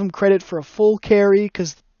really give him credit for a full carry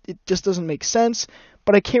because it just doesn't make sense,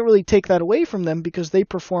 but I can't really take that away from them because they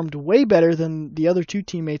performed way better than the other 2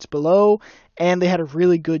 teammates below, and they had a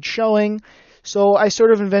really good showing. So I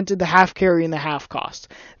sort of invented the half carry and the half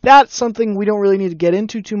cost. That's something we don't really need to get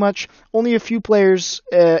into too much. Only a few players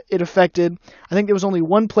it affected. I think there was only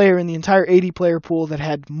 1 player in the entire 80-player pool that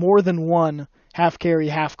had more than 1 half carry,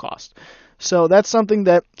 half cost. So that's something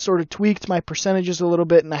that sort of tweaked my percentages a little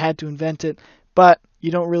bit, and I had to invent it. But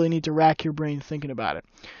you don't really need to rack your brain thinking about it.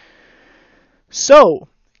 So,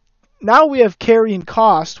 now we have carry and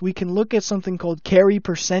cost, we can look at something called carry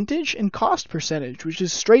percentage and cost percentage, which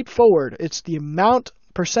is straightforward. It's the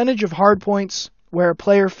percentage of hard points where a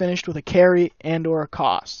player finished with a carry and or a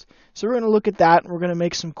cost. So we're going to look at that, and we're going to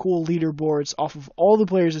make some cool leaderboards off of all the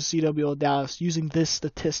players of CWL Dallas using this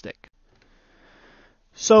statistic.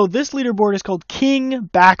 So this leaderboard is called King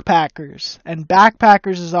Backpackers, and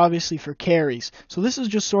Backpackers is obviously for carries. So this is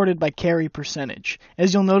just sorted by carry percentage.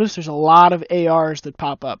 As you'll notice, there's a lot of ARs that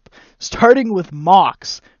pop up, starting with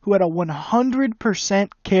Mox, who had a 100%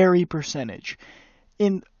 carry percentage.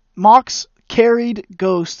 Mox carried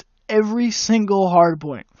Ghost every single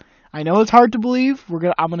hardpoint. I know it's hard to believe.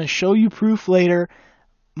 I'm going to show you proof later.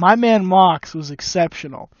 My man Mox was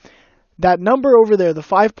exceptional. That number over there, the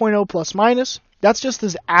 5.0 plus minus, that's just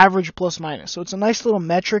his average plus minus. So it's a nice little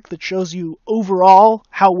metric that shows you overall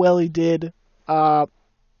how well he did for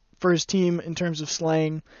his team in terms of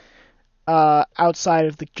slaying outside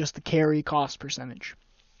of just the carry cost percentage.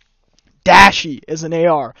 Dashy as an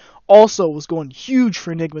AR also was going huge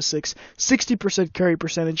for Enigma 6, 60% carry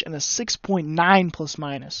percentage and a 6.9 plus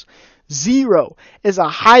minus. Zero is a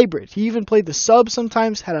hybrid. He even played the sub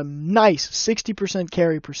sometimes, had a nice 60%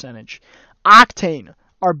 carry percentage. Octane,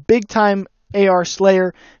 our big time AR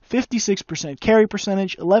Slayer, 56% carry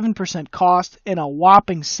percentage, 11% cost, and a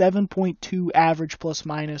whopping 7.2 average plus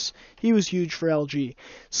minus. He was huge for LG.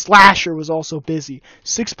 Slasher was also busy,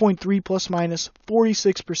 6.3 plus minus,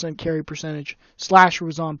 46% carry percentage. Slasher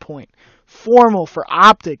was on point. Formal for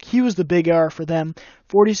Optic, he was the big AR for them,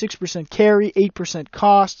 46% carry, 8%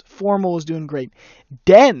 cost. Formal was doing great.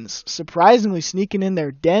 Dens, surprisingly sneaking in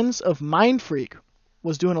there. Dens of Mind Freak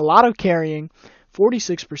was doing a lot of carrying,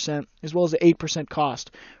 46%, as well as the 8%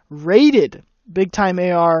 cost. Rated, big-time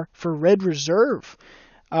AR for Red Reserve,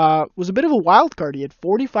 was a bit of a wild card. He had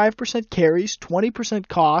 45% carries, 20%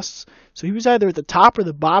 costs, so he was either at the top or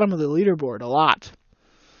the bottom of the leaderboard a lot.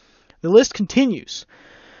 The list continues.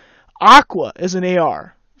 Aqua as an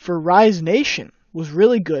AR for Rise Nation was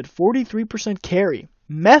really good, 43% carry.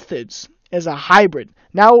 Methods as a hybrid.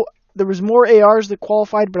 Now, there was more ARs that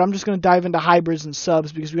qualified, but I'm just going to dive into hybrids and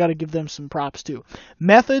subs because we got to give them some props too.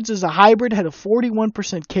 Methods as a hybrid had a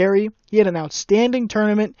 41% carry. He had an outstanding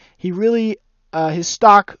tournament. He really, his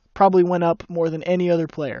stock probably went up more than any other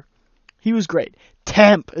player. He was great.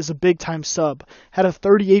 Temp as a big time sub had a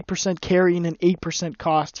 38% carry and an 8%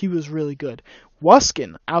 cost. He was really good.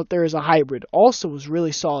 Wuskin out there as a hybrid also was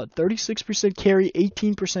really solid. 36% carry,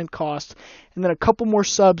 18% cost. And then a couple more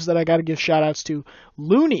subs that I got to give shout outs to.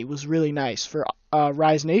 Looney was really nice for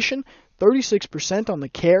Rise Nation. 36% on the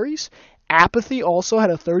carries. Apathy also had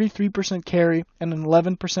a 33% carry and an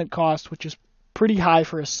 11% cost, which is pretty high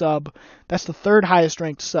for a sub. That's the third highest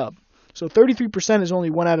ranked sub. So 33% is only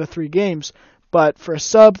 1 out of 3 games. But for a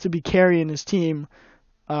sub to be carrying his team,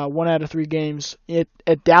 1 out of 3 games.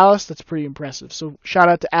 At Dallas, that's pretty impressive. So shout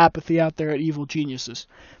out to Apathy out there at Evil Geniuses.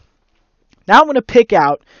 Now I'm going to pick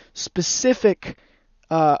out specific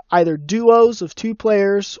either duos of 2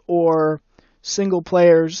 players or single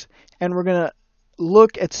players, and we're going to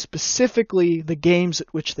look at specifically the games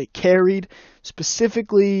at which they carried,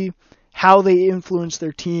 specifically how they influenced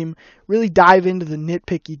their team, really dive into the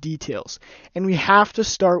nitpicky details. And we have to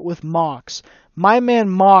start with Mox. My man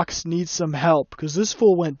Mox needs some help because this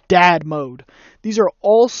fool went dad mode. These are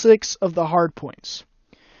all 6 of the hard points.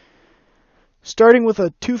 Starting with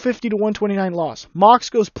a 250 to 129 loss.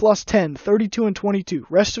 Mox goes plus 10, 32 and 22.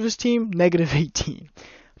 Rest of his team, negative 18.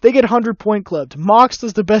 They get 100-point clubbed. Mox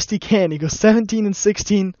does the best he can. He goes 17 and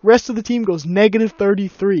 16. Rest of the team goes negative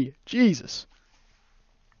 33. Jesus.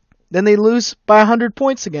 Then they lose by 100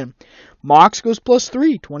 points again. Mox goes plus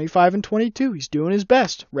 3, 25 and 22. He's doing his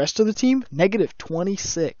best. Rest of the team, negative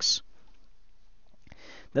 26.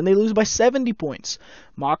 Then they lose by 70 points.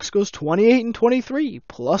 Mox goes 28 and 23,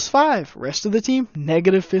 plus 5. Rest of the team,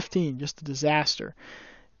 negative 15. Just a disaster.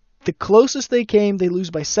 The closest they came, they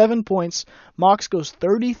lose by 7 points. Mox goes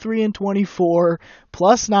 33 and 24,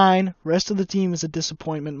 plus 9. Rest of the team is a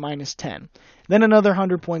disappointment, minus 10. Then another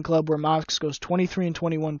 100-point club where Mox goes 23 and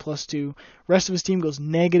 21, plus 2. Rest of his team goes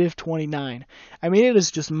negative 29. I mean, it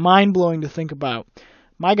is just mind-blowing to think about.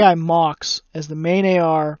 My guy Mox, as the main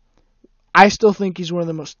AR, I still think he's one of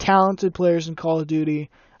the most talented players in Call of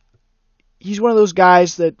Duty. He's one of those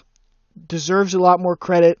guys that deserves a lot more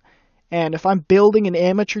credit. And if I'm building an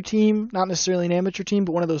amateur team, not necessarily an amateur team,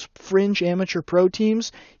 but one of those fringe amateur pro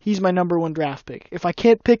teams, he's my number 1 draft pick. If I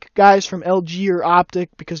can't pick guys from LG or Optic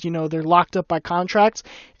because, they're locked up by contracts,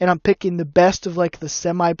 and I'm picking the best of like the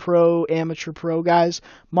semi-pro, amateur pro guys,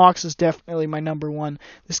 Mox is definitely my number 1.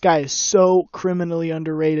 This guy is so criminally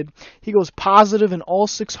underrated. He goes positive in all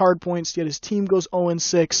 6 hard points, yet his team goes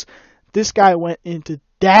 0-6. This guy went into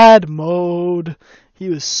dad mode. He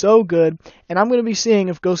was so good, and I'm going to be seeing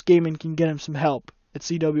if Ghost Gaming can get him some help at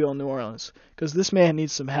CWL New Orleans, because this man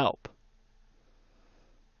needs some help.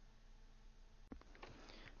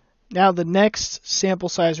 Now the next sample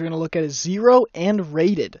size we're going to look at is 0 and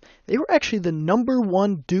Rated. They were actually the number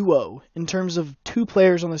 1 duo in terms of 2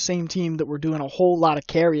 players on the same team that were doing a whole lot of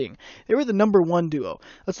carrying. They were the number 1 duo.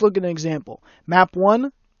 Let's look at an example. Map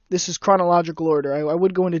 1. This is chronological order. I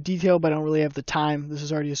would go into detail, but I don't really have the time. This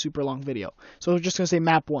is already a super long video. So I'm just going to say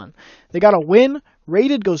map 1. They got a win.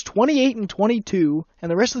 Rated goes 28 and 22,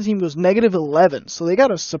 and the rest of the team goes negative 11. So they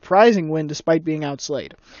got a surprising win despite being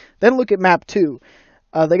outslayed. Then look at map 2.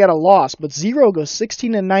 They got a loss, but 0 goes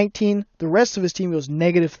 16 and 19. The rest of his team goes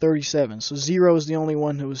negative 37. So 0 is the only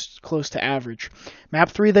one who was close to average. Map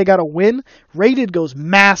 3, they got a win. Rated goes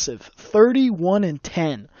massive, 31 and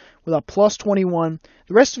 10. With a plus 21.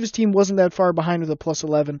 The rest of his team wasn't that far behind with a plus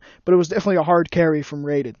 11, but it was definitely a hard carry from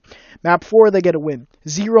Rated. Map 4, they get a win.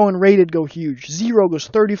 0 and Rated go huge. 0 goes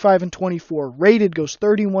 35 and 24. Rated goes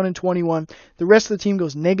 31 and 21. The rest of the team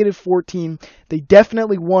goes negative 14. They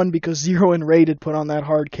definitely won because 0 and Rated put on that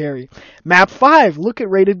hard carry. Map 5, look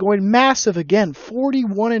at Rated going massive again.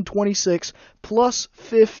 41 and 26, plus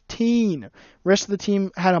 15. Rest of the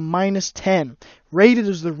team had a minus 10. Rated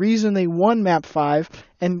is the reason they won Map 5,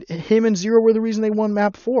 and him and 0 were the reason they won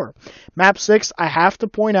Map 4. Map 6, I have to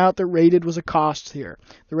point out that Rated was a cost here.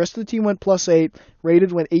 The rest of the team went plus 8.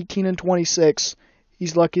 Rated went 18 and 26.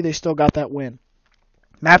 He's lucky they still got that win.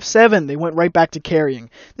 Map 7, they went right back to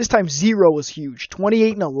carrying. This time 0 was huge.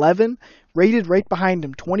 28 and 11. Rated right behind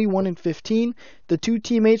him, 21 and 15. The 2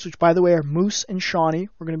 teammates, which by the way are Moose and Shawnee,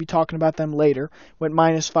 we're going to be talking about them later, went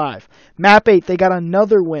minus 5. Map 8, they got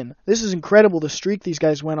another win. This is incredible, the streak these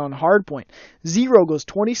guys went on Hardpoint. 0 goes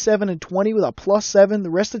 27 and 20 with a plus 7. The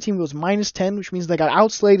rest of the team goes minus 10, which means they got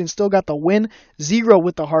outslayed and still got the win. 0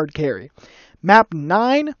 with the hard carry. Map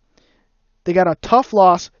 9, they got a tough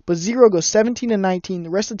loss, but 0 goes 17 and 19. The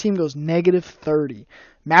rest of the team goes negative 30.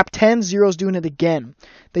 Map 10, 0's doing it again.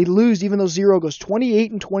 They lose even though 0 goes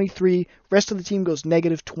 28 and 23. Rest of the team goes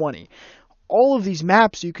negative 20. All of these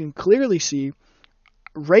maps you can clearly see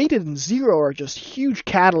Rated and 0 are just huge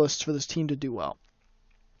catalysts for this team to do well.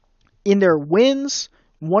 In their wins,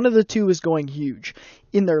 one of the 2 is going huge.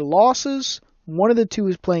 In their losses, one of the 2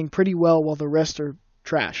 is playing pretty well while the rest are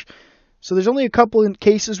trash. So there's only a couple of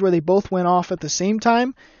cases where they both went off at the same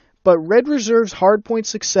time, but Red Reserve's hardpoint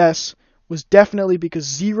success was definitely because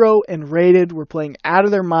 0 and Rated were playing out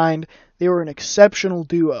of their mind. They were an exceptional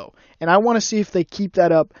duo, and I want to see if they keep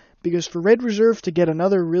that up, because for Red Reserve to get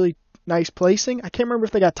another really nice placing, I can't remember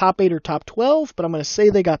if they got top 8 or top 12, but I'm going to say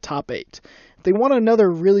they got top 8. If they want another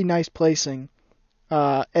really nice placing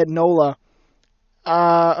at NOLA,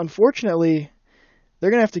 unfortunately, They're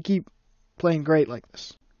going to have to keep playing great like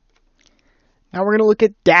this. Now we're going to look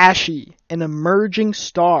at Dashy, an emerging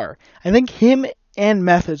star. I think him and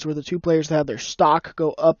Methods were the two players that had their stock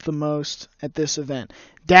go up the most at this event.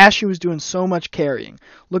 Dashy was doing so much carrying.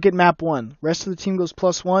 Look at map 1. Rest of the team goes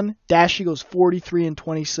 +1. Dashy goes 43 and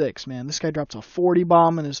 26. Man, this guy drops a 40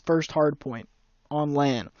 bomb in his first hardpoint on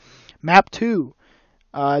LAN. Map 2.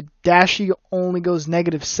 Dashy only goes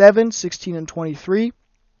 -7, 16 and 23.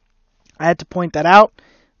 I had to point that out.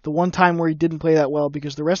 The one time where he didn't play that well,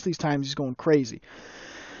 because the rest of these times he's going crazy.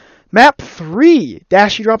 Map 3,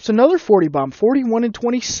 Dashy drops another 40 bomb, 41 and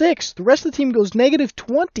 26. The rest of the team goes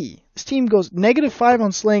 -20. This team goes -5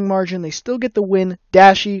 on slaying margin. They still get the win.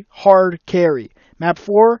 Dashy, hard carry. Map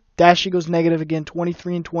 4, Dashy goes negative again,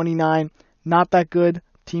 23 and 29. Not that good.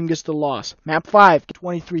 Team gets the loss. Map 5,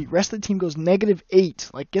 23. Rest of the team goes -8.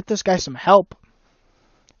 Like, get this guy some help.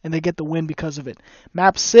 And they get the win because of it.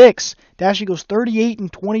 Map 6, Dashy goes 38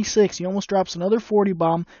 and 26. He almost drops another 40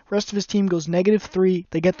 bomb. Rest of his team goes -3.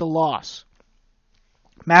 They get the loss.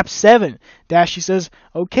 Map 7, Dashy says,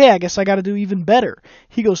 okay, I guess I got to do even better.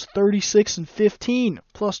 He goes 36 and 15,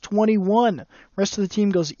 plus 21. Rest of the team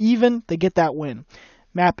goes even. They get that win.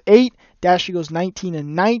 Map 8, Dashy goes 19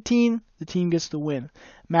 and 19. The team gets the win.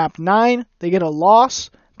 Map 9, they get a loss.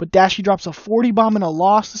 But Dashy drops a 40 bomb and a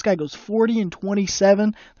loss. This guy goes 40 and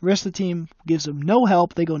 27. The rest of the team gives him no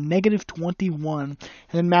help. They go -21. And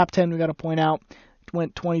then map 10, we got to point out,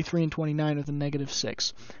 went 23 and 29 with a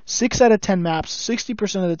 -6. 6 out of 10 maps,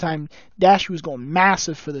 60% of the time, Dashy was going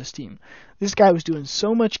massive for this team. This guy was doing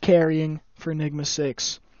so much carrying for Enigma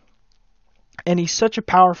 6. And he's such a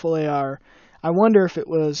powerful AR. I wonder if it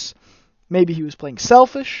was... maybe he was playing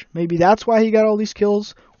selfish. Maybe that's why he got all these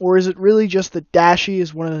kills. Or is it really just that Dashy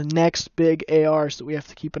is one of the next big ARs that we have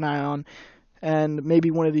to keep an eye on? And maybe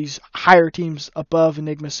one of these higher teams above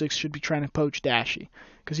Enigma 6 should be trying to poach Dashy.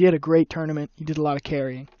 Because he had a great tournament. He did a lot of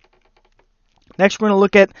carrying. Next, we're going to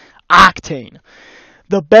look at Octane.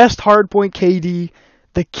 The best hardpoint KD.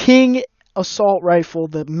 The king assault rifle.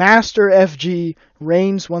 The master FG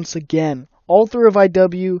reigns once again. All through of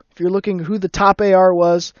IW. If you're looking who the top AR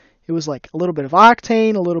was... it was like a little bit of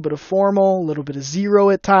Octane, a little bit of Formal, a little bit of Zero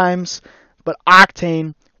at times. But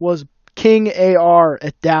Octane was king AR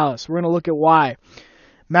at Dallas. We're going to look at why.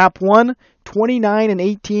 Map 1, 29 and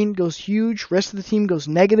 18 goes huge. Rest of the team goes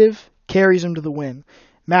negative. Carries him to the win.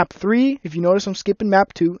 Map 3, if you notice I'm skipping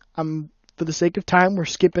map 2. For the sake of time, we're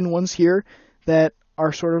skipping ones here that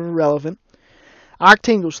are sort of irrelevant.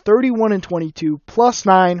 Octane goes 31 and 22,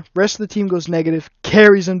 +9. Rest of the team goes negative,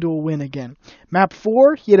 carries him to a win again. Map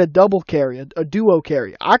 4, he had a double carry, a duo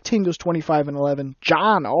carry. Octane goes 25 and 11.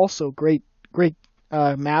 John, also great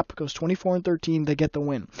map, goes 24 and 13. They get the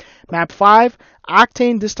win. Map 5,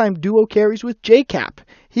 Octane this time duo carries with JCap.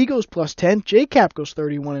 He goes +10. JCap goes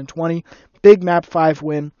 31 and 20. Big map 5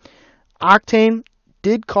 win. Octane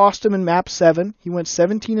did cost him in map 7. He went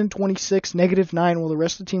 17 and 26, -9, while the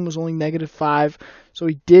rest of the team was only -5. So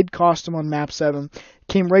he did cost him on map 7.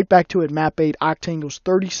 Came right back to it map 8. Octane goes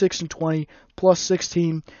 36 and 20,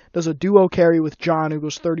 +16. Does a duo carry with John, who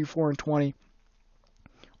goes 34 and 20.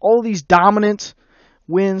 All these dominant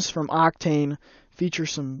wins from Octane feature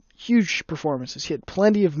some huge performances. He had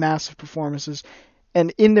plenty of massive performances.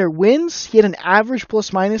 And in their wins, he had an average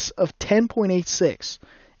 ± of 10.86.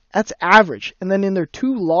 That's average. And then in their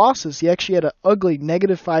 2 losses, he actually had an ugly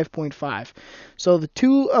 -5.5. So the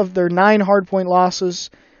 2 of their 9 hardpoint losses,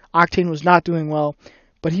 Octane was not doing well.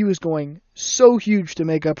 But he was going so huge to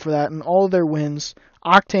make up for that in all of their wins.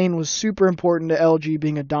 Octane was super important to LG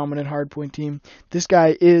being a dominant hardpoint team. This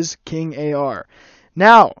guy is King AR.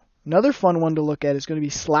 Now, another fun one to look at is going to be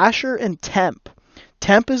Slasher and Temp.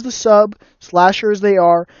 Temp is the sub, Slasher is the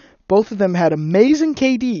AR. Both of them had amazing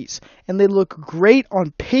KDs, and they look great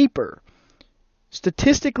on paper.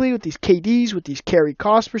 Statistically, with these KDs, with these carry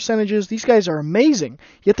cost percentages, these guys are amazing.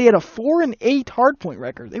 Yet they had a 4 and 8 hardpoint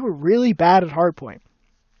record. They were really bad at hardpoint.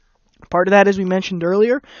 Part of that, as we mentioned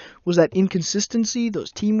earlier, was that inconsistency,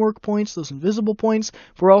 those teamwork points, those invisible points.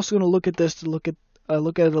 We're also going to look at this to look at it a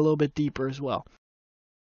little bit deeper as well.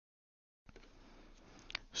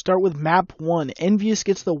 Start with map 1. Envious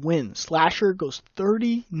gets the win. Slasher goes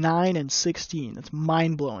 39 and 16. That's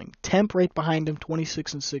mind-blowing. Temp right behind him,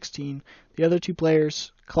 26 and 16. The other 2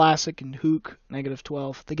 players, Classic and Hook,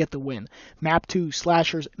 -12. They get the win. Map 2,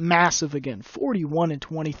 Slasher's massive again, 41 and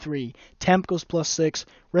 23. Temp goes +6.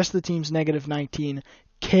 Rest of the team's -19.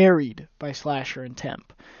 Carried by Slasher and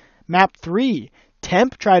Temp. Map 3,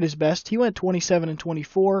 Temp tried his best. He went 27 and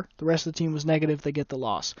 24. The rest of the team was negative. They get the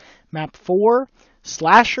loss. Map 4,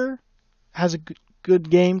 Slasher has a good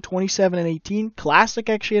game, 27 and 18. Classic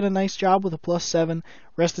actually had a nice job with a +7.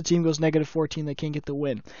 Rest of the team goes -14. They can't get the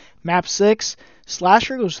win. Map 6,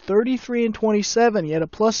 Slasher goes 33 and 27. He had a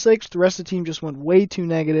 +6. The rest of the team just went way too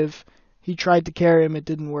negative. He tried to carry him. It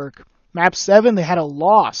didn't work. Map 7, they had a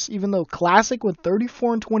loss. Even though Classic went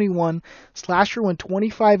 34 and 21, Slasher went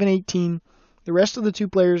 25 and 18. The other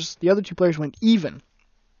two players went even.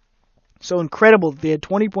 So incredible. They had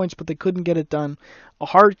 20 points, but they couldn't get it done. A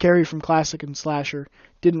hard carry from Classic and Slasher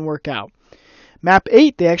didn't work out. Map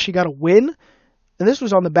 8, they actually got a win, and this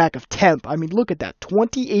was on the back of Temp. I mean, look at that.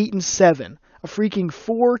 28 and 7. A freaking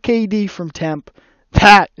 4 KD from Temp.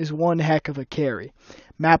 That is one heck of a carry.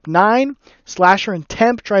 Map 9, Slasher and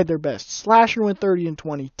Temp tried their best. Slasher went 30 and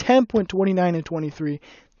 20. Temp went 29 and 23.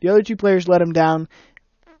 The other two players let him down.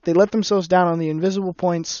 They let themselves down on the invisible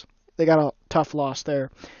points. They got a tough loss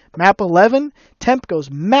there. Map 11, Temp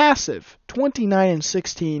goes massive, 29 and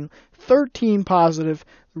 16, 13 positive.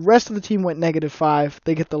 The rest of the team went -5.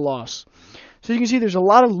 They get the loss. So you can see there's a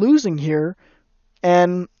lot of losing here,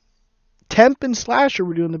 and Temp and Slasher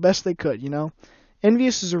were doing the best they could, you know.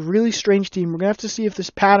 Envious is a really strange team. We're going to have to see if this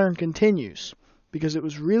pattern continues, because it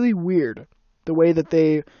was really weird the way that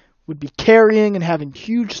they would be carrying and having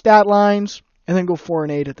huge stat lines, and then go 4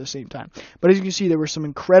 and 8 at the same time. But as you can see, there were some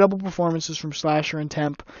incredible performances from Slasher and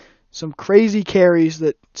Temp, some crazy carries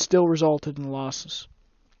that still resulted in losses.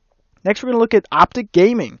 Next, we're going to look at Optic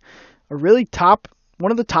Gaming,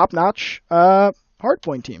 one of the top-notch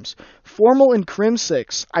hardpoint teams. Formal and Crim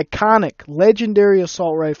 6, iconic, legendary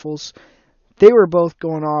assault rifles. They were both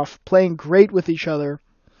going off, playing great with each other.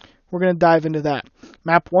 We're going to dive into that.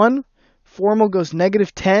 Map 1, Formal goes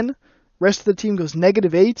 -10. Rest of the team goes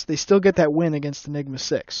 -8. They still get that win against Enigma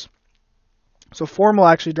 6. So Formal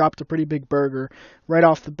actually dropped a pretty big burger right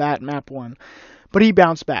off the bat, Map 1. But he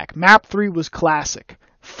bounced back. Map 3 was Classic.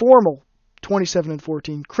 Formal, 27 and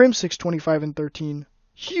 14. Crim 6, 25 and 13.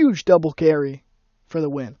 Huge double carry for the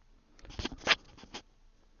win.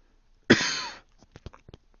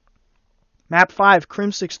 Map 5,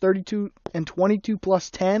 Crim 6, 32 and 22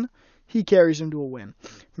 +10. He carries him to a win.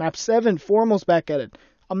 Map 7, Formal's back at it.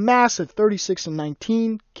 A massive 36 and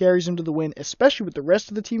 19 carries him to the win, especially with the rest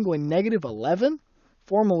of the team going -11.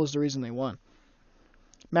 Formal was the reason they won.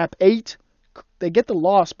 Map 8, they get the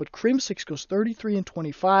loss, but Crim 6 goes 33 and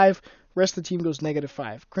 25. Rest of the team goes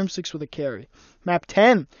 -5. Crim 6 with a carry. Map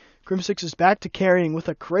 10, Crim 6 is back to carrying with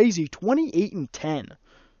a crazy 28 and 10,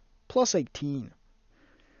 +18.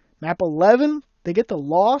 Map 11, they get the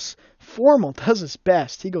loss. Formal does his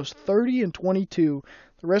best. He goes 30 and 22.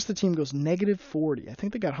 The rest of the team goes -40. I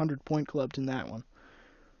think they got 100-point clubbed in that one.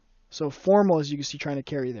 So Formal, as you can see, trying to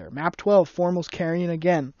carry there. Map 12, Formal's carrying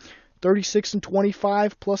again. 36 and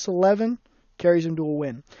 25 +11 carries him to a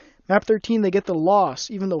win. Map 13, they get the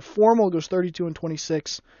loss, even though Formal goes 32 and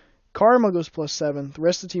 26. Karma goes +7. The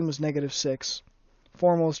rest of the team was -6.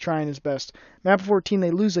 Formal is trying his best. Map 14,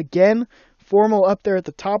 they lose again. Formal up there at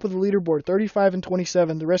the top of the leaderboard, 35 and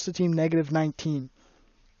 27. The rest of the team -19.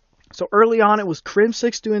 So early on, it was Crim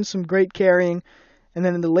 6 doing some great carrying, and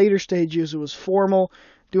then in the later stages, it was Formal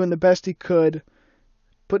doing the best he could,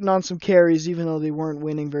 putting on some carries, even though they weren't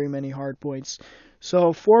winning very many hard points.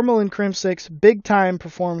 So Formal and Crim 6, big-time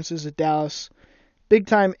performances at Dallas,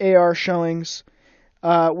 big-time AR showings.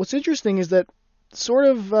 What's interesting is that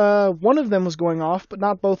one of them was going off, but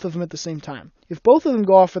not both of them at the same time. If both of them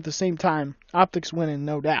go off at the same time, Optic's winning,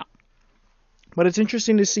 no doubt. But it's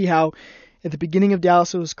interesting to see how at the beginning of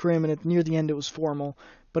Dallas it was Crim, and near the end it was Formal,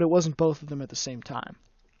 but it wasn't both of them at the same time.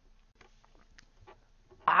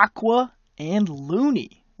 Aqua and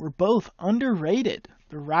Looney were both underrated.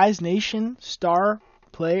 The Rise Nation star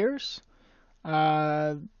players.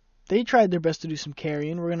 They tried their best to do some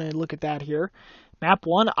carrying. We're going to look at that here. Map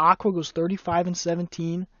 1, Aqua goes 35 and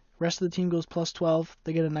 17. Rest of the team goes +12.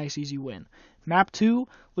 They get a nice easy win. Map 2,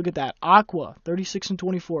 look at that. Aqua, 36 and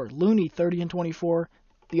 24. Looney, 30 and 24.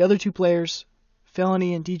 The other two players,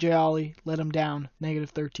 Felony and DJ Ollie, let them down,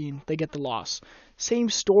 -13. They get the loss. Same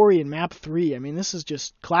story in Map 3. I mean, this is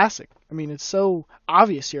just classic. I mean, it's so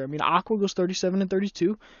obvious here. I mean, Aqua goes 37 and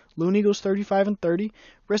 32. Looney goes 35 and 30.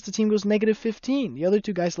 Rest of the team goes -15. The other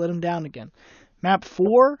two guys let them down again. Map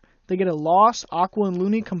 4, they get a loss. Aqua and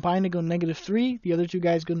Looney combine to go -3. The other two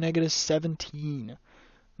guys go -17.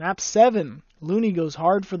 Map 7, Looney goes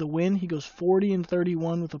hard for the win. He goes 40 and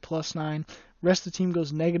 31 with a +9. Rest of the team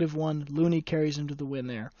goes -1. Looney carries him to the win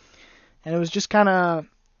there. And it was just kind of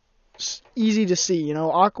easy to see. You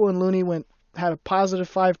know, Aqua and Looney had a positive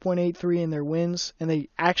 5.83 in their wins, and they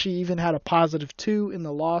actually even had a +2 in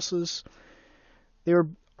the losses. They were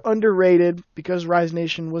underrated because Rise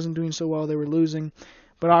Nation wasn't doing so well. They were losing.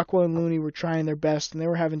 but Aqua and Looney were trying their best, and they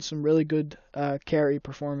were having some really good carry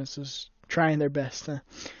performances, trying their best. Now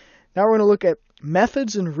we're going to look at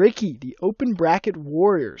Methods and Ricky, the open bracket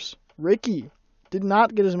warriors. Ricky did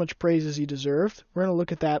not get as much praise as he deserved. We're going to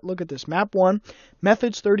look at that. Look at this. Map 1,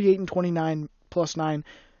 Methods 38 and 29 plus 9.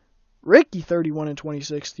 Ricky 31 and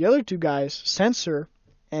 26. The other two guys, Sensor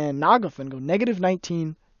and Nagafin, go negative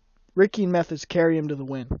 19. Ricky and Methods carry him to the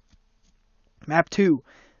win. Map 2,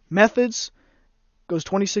 Methods goes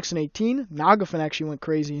 26 and 18. Nagafin actually went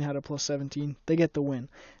crazy and had a plus 17. They get the win.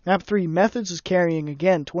 Map 3, Methods is carrying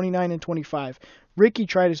again, 29 and 25. Ricky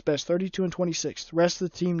tried his best, 32 and 26. The rest of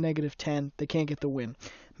the team, negative 10. They can't get the win.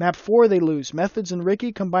 Map 4, they lose. Methods and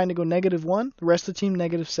Ricky combine to go negative 1. The rest of the team,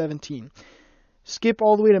 negative 17. Skip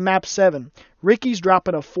all the way to map 7. Ricky's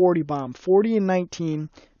dropping a 40 bomb, 40 and 19.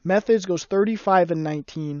 Methods goes 35 and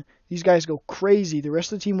 19. These guys go crazy. The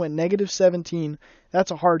rest of the team went negative 17.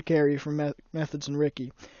 That's a hard carry for Methods and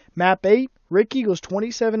Ricky. Map 8, Ricky goes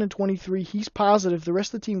 27 and 23. He's positive. The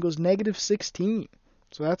rest of the team goes negative 16.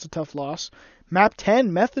 So that's a tough loss. Map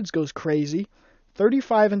 10, Methods goes crazy,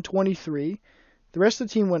 35 and 23. The rest of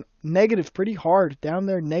the team went negative pretty hard, down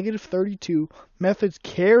there, negative 32. Methods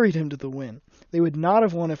carried him to the win. They would not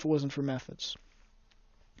have won if it wasn't for Methods.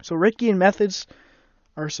 So Ricky and Methods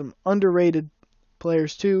are some underrated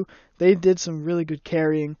players too. They did some really good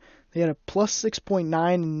carrying. They had a plus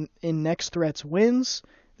 6.9 in Next Threat's wins.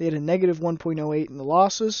 They had a negative 1.08 in the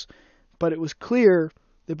losses. But it was clear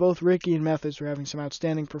that both Ricky and Methods were having some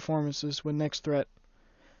outstanding performances when Next Threat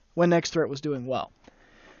was doing well.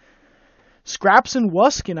 Scraps and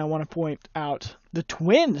Wuskin, I want to point out. The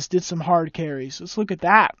Twins did some hard carries. Let's look at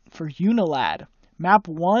that for Unilad. Map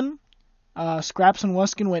 1, Scraps and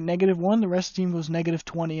Wuskin went negative 1. The rest of the team goes negative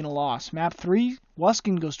 20 in a loss. Map 3,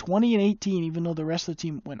 Wuskin goes 20 and 18, even though the rest of the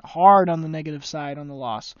team went hard on the negative side on the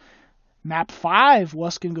loss. Map 5,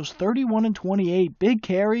 Wuskin goes 31 and 28. Big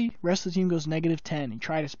carry. Rest of the team goes negative 10. He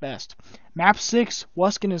tried his best. Map 6,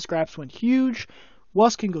 Wuskin and Scraps went huge.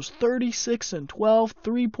 Wuskin goes 36 and 12,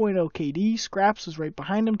 3.0 KD. Scraps is right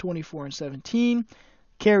behind him, 24 and 17.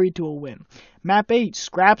 Carried to a win. Map 8,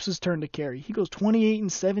 Scraps' turn to carry. He goes 28 and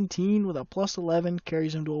 17 with a plus 11,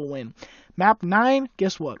 carries him to a win. Map 9,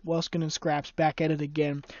 guess what? Wuskin and Scraps back at it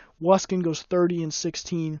again. Wuskin goes 30 and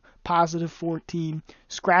 16, positive 14.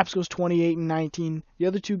 Scraps goes 28 and 19. The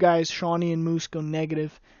other two guys, Shawnee and Moose, go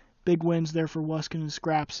negative. Big wins there for Wuskin and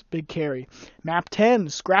Scraps. Big carry. Map 10,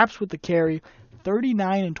 Scraps with the carry,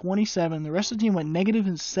 39 and 27. The rest of the team went negative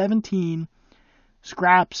and 17.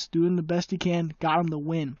 Scraps doing the best he can, got him the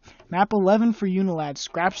win. Map 11 for Unilad.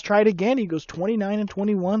 Scraps tried again. He goes 29 and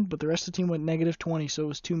 21, but the rest of the team went negative 20, so it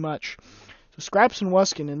was too much. So Scraps and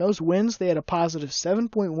Wuskin, in those wins, they had a positive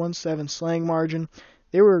 7.17 slaying margin.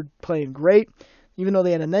 They were playing great, even though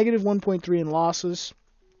they had a negative 1.3 in losses.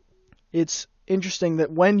 It's interesting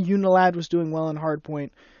that when Unilad was doing well in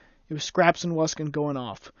Hardpoint, it was Scraps and Wuskin going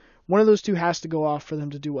off. One of those two has to go off for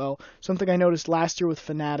them to do well. Something I noticed last year with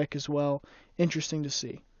Fnatic as well. Interesting to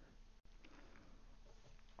see.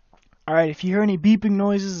 Alright, if you hear any beeping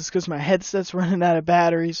noises, it's because my headset's running out of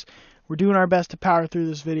batteries. We're doing our best to power through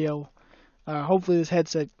this video. Hopefully this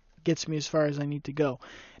headset gets me as far as I need to go.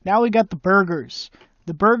 Now we got the burgers.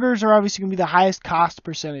 The burgers are obviously going to be the highest cost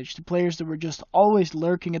percentage to players that were just always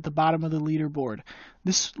lurking at the bottom of the leaderboard.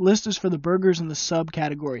 This list is for the burgers in the sub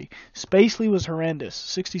category. Spacely was horrendous,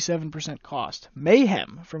 67% cost.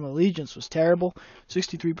 Mayhem from Allegiance was terrible,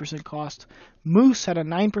 63% cost. Moose had a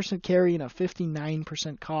 9% carry and a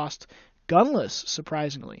 59% cost. Gunless,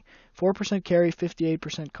 surprisingly, 4% carry,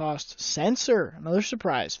 58% cost. Sensor, another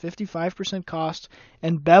surprise, 55% cost.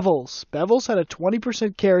 And Bevels. Bevels had a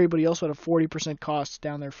 20% carry, but he also had a 40% cost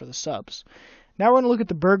down there for the subs. Now we're going to look at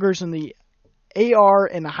the burgers in the AR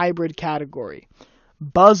and hybrid category.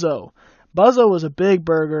 Buzzo. Buzzo was a big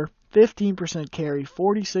burger, 15% carry,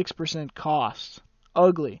 46% cost.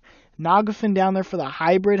 Ugly. Nagafin down there for the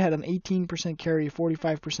hybrid had an 18% carry,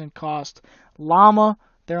 45% cost. Llama,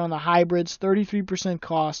 they're on the hybrids, 33%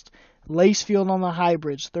 cost. Lacefield on the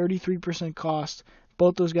hybrids, 33% cost.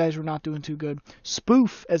 Both those guys were not doing too good.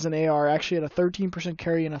 Spoof as an AR actually had a 13%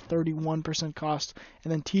 carry and a 31% cost.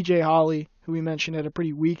 And then TJ Holly, who we mentioned had a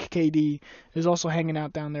pretty weak KD, is also hanging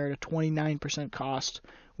out down there at a 29% cost,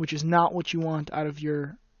 which is not what you want out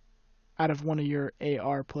of one of your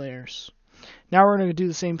AR players. Now we're going to do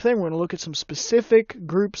the same thing. We're going to look at some specific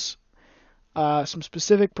groups, some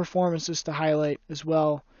specific performances to highlight as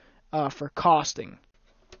well for costing.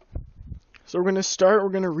 So we're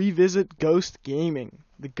going to revisit Ghost Gaming.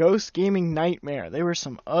 The Ghost Gaming Nightmare. They were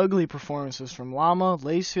some ugly performances from Llama,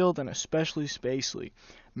 Lacefield, and especially Spacely.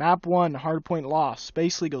 Map 1, Hardpoint loss.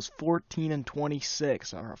 Spacely goes 14 and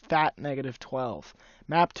 26, or a fat negative 12.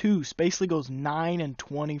 Map 2, Spacely goes 9 and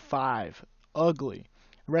 25. Ugly.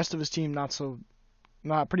 The rest of his team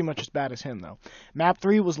not pretty much as bad as him, though. Map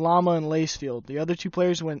 3 was Llama and Lacefield. The other two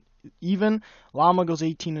players went even. Llama goes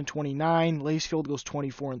 18 and 29. Lacefield goes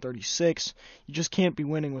 24 and 36. You just can't be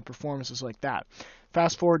winning with performances like that.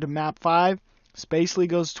 Fast forward to Map 5. Spacely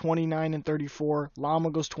goes 29 and 34. Llama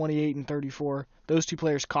goes 28 and 34. Those two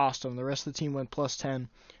players cost them. The rest of the team went plus 10.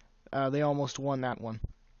 They almost won that one.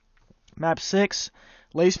 Map 6.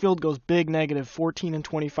 Lacefield goes big negative 14 and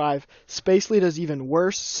 25. Spacely does even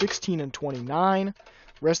worse, 16 and 29. The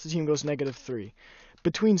rest of the team goes negative 3.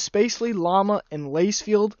 Between Spacely, Llama, and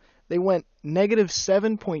Lacefield, they went negative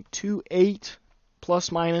 7.28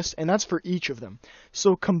 plus minus, and that's for each of them.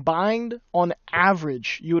 So combined, on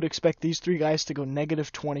average, you would expect these three guys to go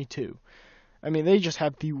negative 22. I mean, they just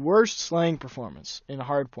have the worst slaying performance in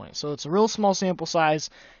Hardpoint. So it's a real small sample size,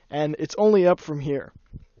 and it's only up from here.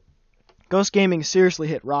 Ghost Gaming seriously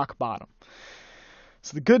hit rock bottom.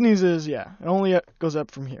 So the good news is, yeah, it only goes up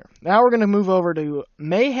from here. Now we're going to move over to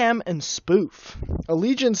Mayhem and Spoof.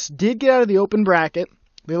 Allegiance did get out of the open bracket.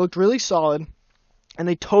 They looked really solid, and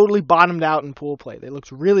they totally bottomed out in pool play. They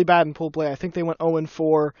looked really bad in pool play. I think they went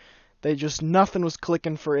 0-4. Nothing was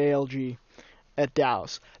clicking for ALG at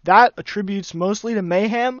Dallas. That attributes mostly to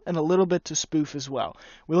Mayhem and a little bit to Spoof as well.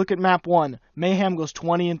 We look at map 1. Mayhem goes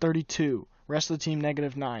 20 and 32. Rest of the team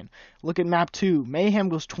negative 9. Look at map 2. Mayhem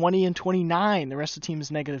goes 20 and 29. The rest of the team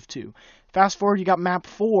is negative 2. Fast forward, you got map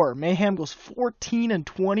 4. Mayhem goes 14 and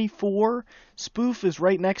 24. Spoof is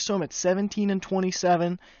right next to him at 17 and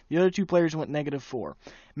 27. The other two players went negative 4.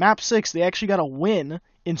 Map 6, they actually got a win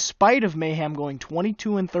in spite of Mayhem going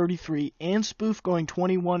 22 and 33 and Spoof going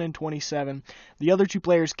 21 and 27. The other two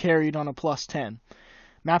players carried on a plus 10.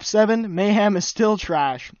 Map 7, Mayhem is still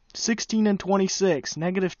trash. 16 and 26,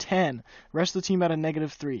 negative 10. The rest of the team had a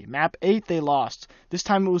negative 3. Map 8, they lost. This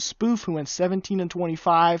time it was Spoof who went 17 and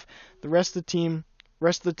 25. The rest of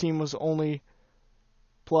the team was only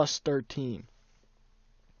plus 13.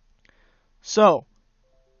 So,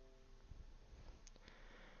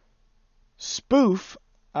 Spoof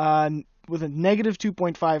with a negative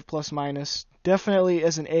 2.5 plus minus, definitely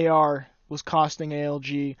as an AR was costing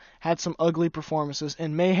ALG, had some ugly performances,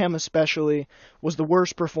 and Mayhem especially was the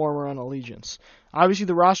worst performer on Allegiance. Obviously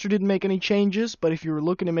the roster didn't make any changes, but if you were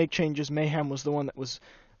looking to make changes, Mayhem was the one that was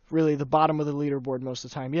really the bottom of the leaderboard most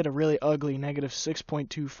of the time. He had a really ugly negative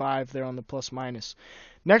 6.25 there on the plus minus.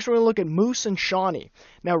 Next we're going to look at Moose and Shawnee.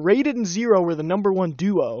 Now Rated and Zero were the number one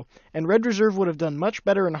duo, and Red Reserve would have done much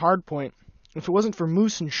better in Hardpoint if it wasn't for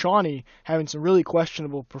Moose and Shawnee having some really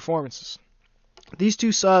questionable performances. These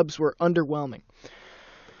two subs were underwhelming.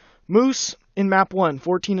 Moose in map 1,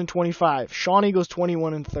 14 and 25. Shawnee goes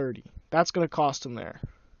 21 and 30. That's going to cost him there.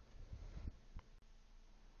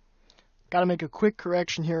 Got to make a quick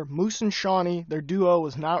correction here. Moose and Shawnee, their duo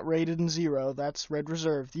was not Rated in Zero. That's Red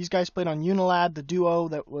Reserve. These guys played on Unilad. The duo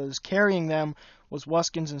that was carrying them was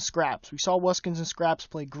Wuskins and Scraps. We saw Wuskins and Scraps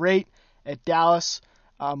play great at Dallas.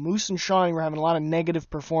 Moose and Shawnee were having a lot of negative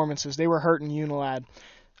performances. They were hurting Unilad.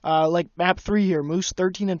 Like map 3 here, Moose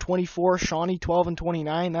 13 and 24, Shawnee 12 and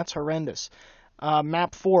 29. That's horrendous.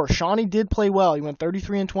 Map 4, Shawnee did play well. He went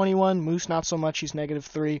 33 and 21. Moose not so much. He's negative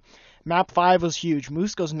 3. Map 5 was huge.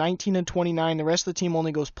 Moose goes 19 and 29. The rest of the team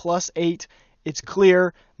only goes plus 8. It's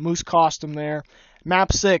clear. Moose cost him there.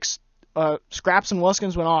 Map 6, Scraps and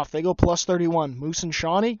Wuskins went off. They go plus 31. Moose and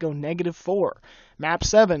Shawnee go negative 4. Map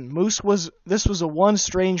 7, this was a one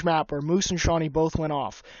strange map where Moose and Shawnee both went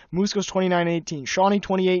off. Moose goes 29 and 18. Shawnee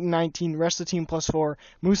 28 and 19. The rest of the team plus 4.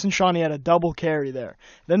 Moose and Shawnee had a double carry there.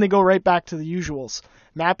 Then they go right back to the usuals.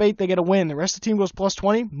 Map 8, they get a win. The rest of the team goes plus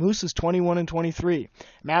 20. Moose is 21 and 23.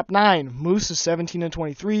 Map 9, Moose is 17 and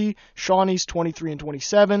 23. Shawnee's 23 and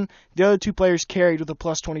 27. The other two players carried with a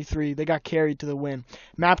plus 23. They got carried to the win.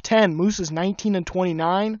 Map 10, Moose is 19 and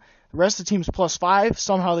 29. The rest of the team's plus 5.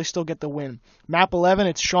 Somehow they still get the win. Map 11,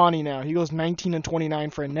 it's Shawnee now. He goes 19 and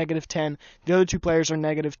 29 for a negative 10. The other two players are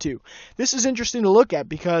negative 2. This is interesting to look at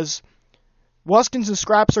because Wuskins and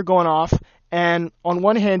Scraps are going off, and on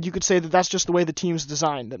one hand, you could say that that's just the way the team's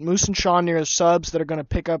designed, that Moose and Shawnee are subs that are going to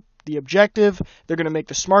pick up the objective, they're going to make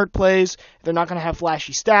the smart plays, they're not going to have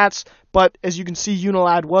flashy stats, but as you can see,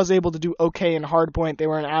 Unilad was able to do okay in Hardpoint. They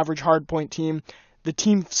were an average Hardpoint team. The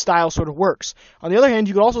team style sort of works. On the other hand,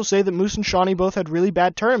 you could also say that Moose and Shawnee both had really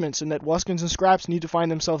bad tournaments and that Wuskins and Scraps need to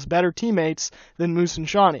find themselves better teammates than Moose and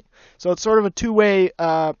Shawnee. So it's sort of a two ways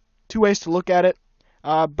to look at it.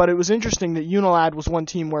 But it was interesting that Unilad was one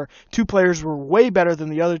team where two players were way better than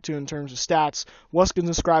the other two in terms of stats. Wuskins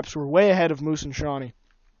and Scraps were way ahead of Moose and Shawnee.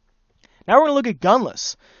 Now we're going to look at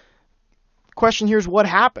Gunless. Question here is what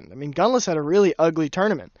happened. I mean, Gunless had a really ugly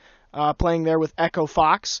tournament, playing there with Echo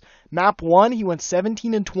Fox. Map 1, he went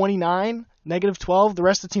 17 and 29, negative 12. The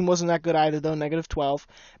rest of the team wasn't that good either, though, negative 12.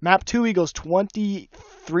 Map 2, he goes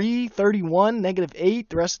 23, 31, negative 8.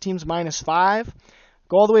 The rest of the team's minus 5.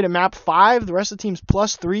 Go all the way to map 5. The rest of the team's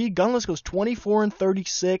plus 3. Gunless goes 24 and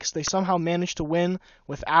 36. They somehow managed to win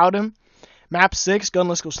without him. Map 6,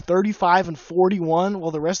 Gunless goes 35 and 41,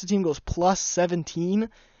 while the rest of the team goes plus 17,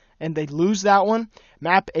 and they lose that one.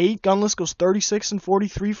 Map 8, Gunless goes 36 and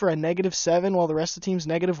 43 for a negative 7, while the rest of the team's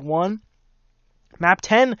negative 1. Map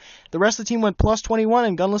 10, the rest of the team went plus 21,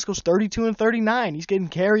 and Gunless goes 32 and 39. He's getting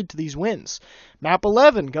carried to these wins. Map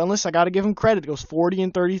 11, Gunless, I got to give him credit, goes 40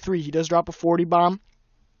 and 33. He does drop a 40 bomb,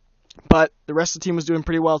 but the rest of the team was doing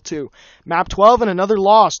pretty well too. Map 12 and another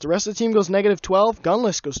loss. The rest of the team goes negative 12.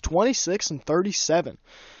 Gunless goes 26 and 37.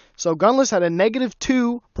 So Gunless had a negative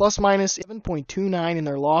 2 plus minus 7.29 in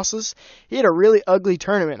their losses. He had a really ugly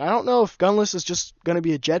tournament. I don't know if Gunless is just going to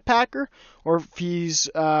be a jetpacker or if he's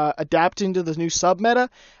adapting to the new sub-meta.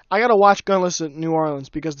 I got to watch Gunless at New Orleans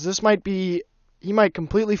because this might be, he might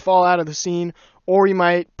completely fall out of the scene, or he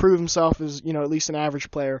might prove himself as, at least an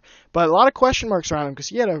average player. But a lot of question marks around him because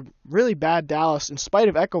he had a really bad Dallas in spite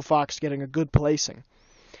of Echo Fox getting a good placing.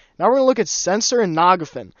 Now we're going to look at Sensor and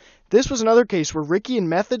Nagafin. This was another case where Ricky and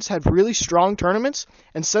Methods had really strong tournaments,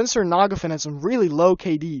 and Sensor and Nagafin had some really low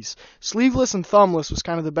KDs. Sleeveless and Thumbless was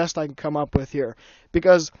kind of the best I can come up with here,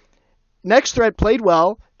 because Next Threat played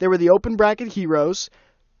well. They were the open bracket heroes,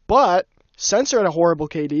 but Sensor had a horrible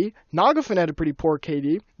KD. Nagafin had a pretty poor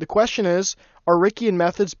KD. The question is, are Ricky and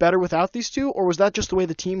Methods better without these two, or was that just the way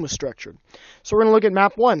the team was structured? So we're going to look at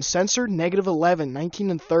map 1. Sensor, negative 11,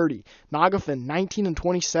 19 and 30. Nagafin, 19 and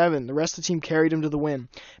 27. The rest of the team carried him to the win.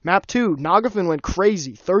 Map 2, Nagafin went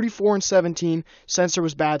crazy, 34 and 17. Sensor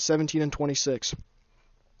was bad, 17 and 26.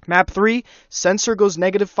 Map 3, Sensor goes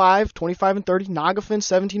negative 5, 25 and 30. Nagafin,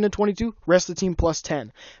 17 and 22. Rest of the team plus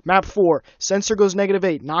 10. Map 4, Sensor goes negative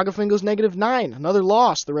 8. Nagafin goes negative 9. Another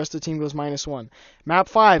loss. The rest of the team goes minus 1. Map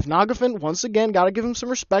 5, Nagafin, once again, got to give him some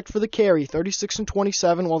respect for the carry. 36 and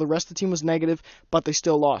 27, while the rest of the team was negative, but they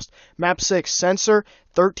still lost. Map 6, Sensor,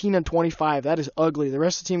 13 and 25. That is ugly. The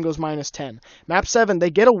rest of the team goes minus 10. Map 7,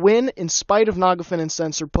 they get a win in spite of Nagafin and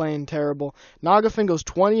Sensor playing terrible. Nagafin goes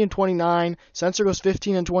 20 and 29. Sensor goes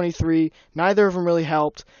 15 and 23. Neither of them really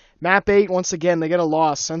helped. Map 8, once again, they get a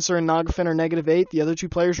loss. Sensor and Nagafin are negative 8. The other two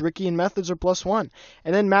players, Ricky and Methods, are plus 1.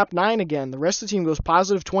 And then map 9 again. The rest of the team goes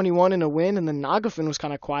positive 21 in a win, and then Nagafin was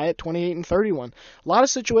kind of quiet, 28 and 31. A lot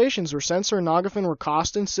of situations where Sensor and Nagafin were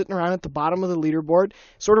costing, sitting around at the bottom of the leaderboard,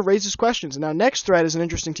 sort of raises questions. Now, Next Threat is an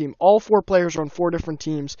interesting team. All 4 players are on 4 different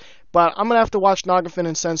teams, but I'm going to have to watch Nagafin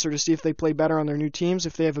and Sensor to see if they play better on their new teams,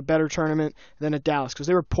 if they have a better tournament than at Dallas, because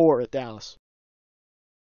they were poor at Dallas.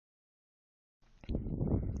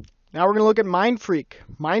 Now we're going to look at Mindfreak.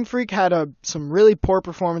 Mindfreak had some really poor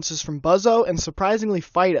performances from Buzzo and surprisingly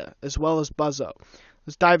Fida, as well as Buzzo.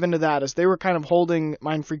 Let's dive into that, as they were kind of holding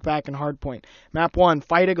Mindfreak back in Hardpoint. Map 1,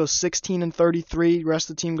 Fida goes 16 and 33. The rest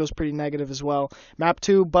of the team goes pretty negative as well. Map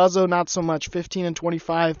 2, Buzzo not so much, 15 and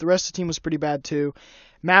 25. The rest of the team was pretty bad too.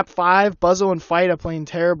 Map 5, Buzzo and Fida playing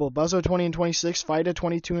terrible. Buzzo 20 and 26, Fida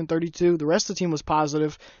 22 and 32. The rest of the team was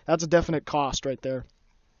positive. That's a definite cost right there.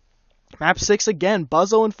 Map 6 again,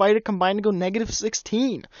 Buzzo and Fida combined to go negative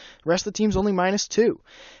 16. The rest of the team's only minus 2.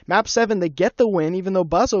 Map 7, they get the win, even though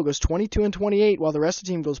Buzzo goes 22 and 28, while the rest of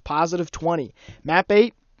the team goes positive 20. Map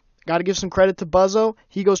 8, got to give some credit to Buzzo.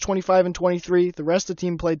 He goes 25 and 23. The rest of the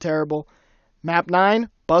team played terrible. Map 9,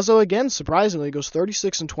 Buzzo again, surprisingly, goes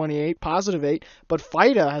 36 and 28, positive 8, but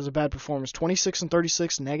Fida has a bad performance, 26 and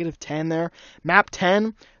 36, negative 10 there. Map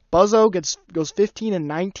 10, Buzzo goes 15 and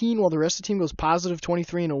 19, while the rest of the team goes positive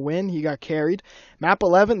 23 in a win. He got carried. Map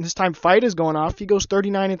 11, this time Fida's going off. He goes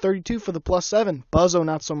 39 and 32 for the plus 7. Buzzo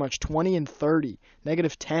not so much, 20 and 30,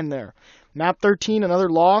 negative 10 there. Map 13, another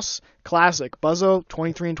loss. Classic. Buzzo,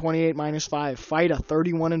 23 and 28, minus 5. Fida,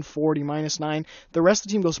 31 and 40, minus 9. The rest of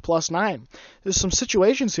the team goes plus 9. There's some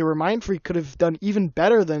situations here where Mindfreak could have done even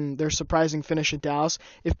better than their surprising finish at Dallas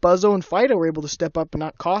if Buzzo and Fida were able to step up and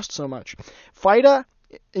not cost so much. Fida,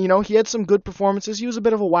 he had some good performances. He was a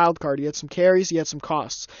bit of a wild card. He had some carries. He had some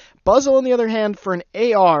costs. Buzzo, on the other hand, for an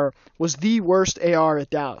AR, was the worst AR at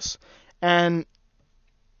Dallas. And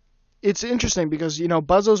it's interesting because,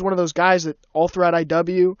 Buzzo's one of those guys that all throughout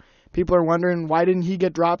IW, people are wondering, why didn't he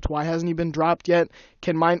get dropped? Why hasn't he been dropped yet?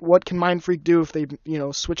 What can Mindfreak do if they,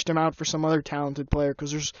 switched him out for some other talented player?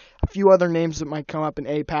 Because there's a few other names that might come up in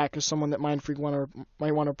APAC as someone that Mindfreak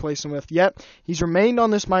might want to replace him with. Yet, he's remained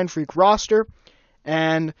on this Mindfreak roster.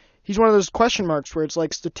 And he's one of those question marks where it's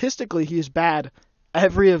like statistically he is bad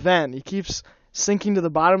every event. He keeps sinking to the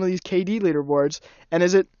bottom of these KD leaderboards. And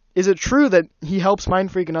is it true that he helps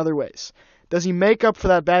Mindfreak in other ways? Does he make up for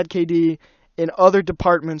that bad KD in other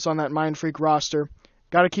departments on that Mindfreak roster?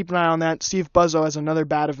 Got to keep an eye on that. See if Buzzo has another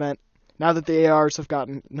bad event now that the ARs have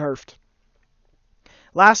gotten nerfed.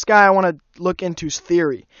 Last guy I want to look into is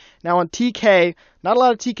Theory. Now on TK, not a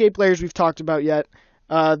lot of TK players we've talked about yet.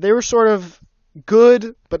 They were sort of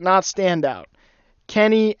good, but not standout.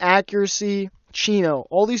 Kenny, Accuracy, Chino,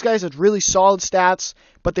 all these guys had really solid stats,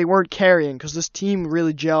 but they weren't carrying because this team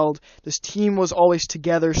really gelled. This team was always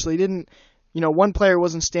together, so they didn't, one player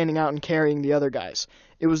wasn't standing out and carrying the other guys.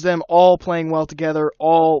 It was them all playing well together,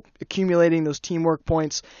 all accumulating those teamwork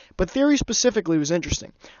points. But Theory specifically was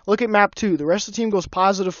interesting. Look at map 2. The rest of the team goes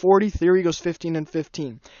positive 40. Theory goes 15 and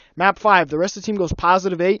 15. Map 5. The rest of the team goes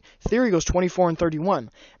positive 8. Theory goes 24 and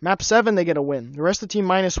 31. Map 7, they get a win. The rest of the team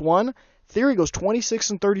minus 1. Theory goes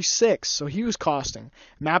 26 and 36, so he was costing.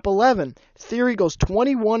 Map 11, Theory goes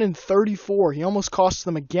 21 and 34. He almost costs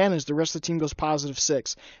them again as the rest of the team goes positive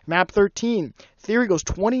 6. Map 13, Theory goes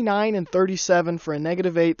 29 and 37 for a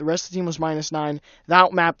negative 8. The rest of the team was minus 9.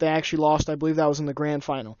 That map they actually lost. I believe that was in the grand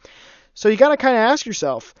final. So you got to kind of ask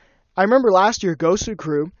yourself. I remember last year Gosu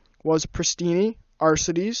crew was Pristini,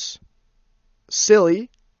 Arcides, Silly,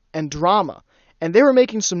 and Drama. And they were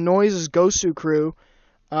making some noise as Gosu crew.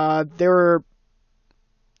 They were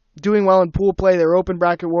doing well in pool play. They were open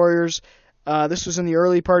bracket warriors. This was in the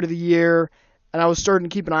early part of the year, and I was starting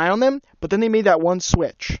to keep an eye on them. But then they made that one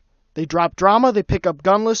switch. They drop Drama. They pick up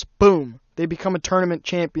Gunless. Boom. They become a tournament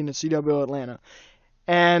champion at CWL Atlanta.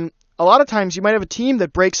 And a lot of times you might have a team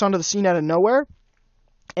that breaks onto the scene out of nowhere,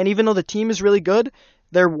 and even though the team is really good,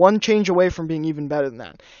 they're one change away from being even better than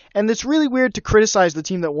that. And it's really weird to criticize the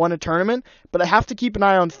team that won a tournament, but I have to keep an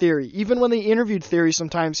eye on Theory. Even when they interviewed Theory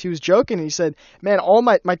sometimes, he was joking. And he said, man, all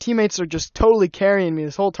my teammates are just totally carrying me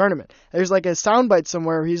this whole tournament. There's like a soundbite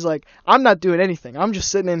somewhere where he's like, I'm not doing anything. I'm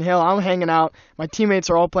just sitting in hill. I'm hanging out. My teammates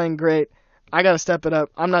are all playing great. I got to step it up.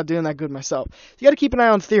 I'm not doing that good myself. You got to keep an eye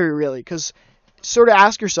on Theory, really, because sort of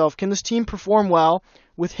ask yourself, can this team perform well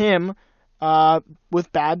with him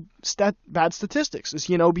with bad statistics? Is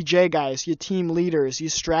he an OBJ guy? Is he a team leader? Is he a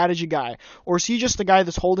strategy guy? Or is he just the guy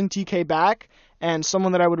that's holding TK back and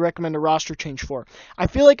someone that I would recommend a roster change for? I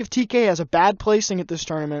feel like if TK has a bad placing at this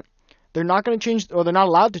tournament, they're not going to change, or they're not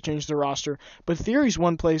allowed to change their roster. But Theory's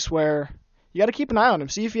one place where you got to keep an eye on him,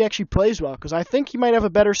 see if he actually plays well, because I think he might have a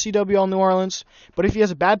better CWL New Orleans, but if he has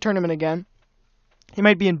a bad tournament again, he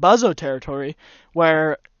might be in Buzzo territory,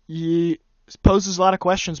 where he poses a lot of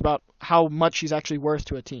questions about how much he's actually worth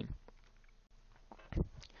to a team.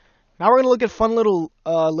 Now we're going to look at a fun little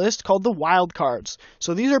list called the wild cards.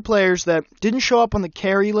 So these are players that didn't show up on the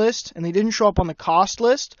carry list, and they didn't show up on the cost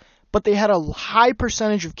list, but they had a high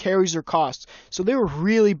percentage of carries or costs. So they were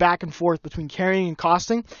really back and forth between carrying and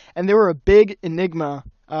costing, and they were a big enigma,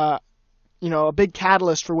 a big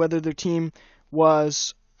catalyst for whether their team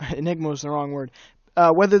was, enigma was the wrong word,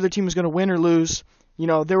 whether their team was going to win or lose.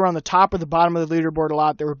 They were on the top or the bottom of the leaderboard a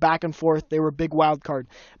lot. They were back and forth. They were a big wild card.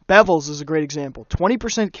 Bevels is a great example.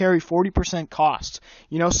 20% carry, 40% cost.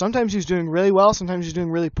 Sometimes he's doing really well. Sometimes he's doing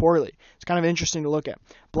really poorly. It's kind of interesting to look at.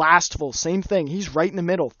 Blastful, same thing. He's right in the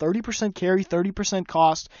middle. 30% carry, 30%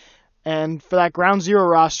 cost. And for that ground zero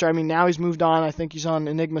roster, now he's moved on. I think he's on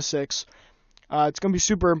Enigma 6. It's going to be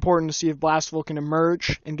super important to see if Blastful can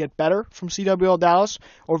emerge and get better from CWL Dallas,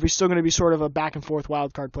 or if he's still going to be sort of a back-and-forth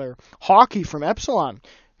wildcard player. Hockey from Epsilon,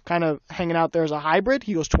 kind of hanging out there as a hybrid.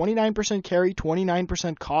 He goes 29% carry,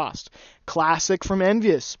 29% cost. Classic from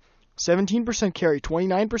Envious, 17% carry,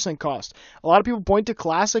 29% cost. A lot of people point to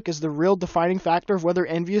Classic as the real defining factor of whether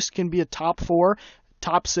Envious can be a top 4,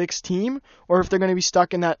 top 6 team, or if they're going to be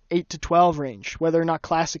stuck in that 8 to 12 range, whether or not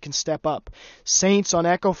Classic can step up. Saints on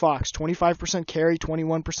Echo Fox, 25% carry,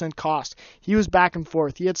 21% cost. He was back and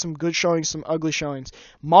forth. He had some good showings, some ugly showings.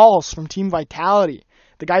 Malls from Team Vitality,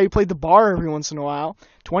 the guy who played the bar every once in a while,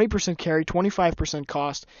 20% carry, 25%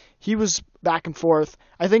 cost. He was back and forth.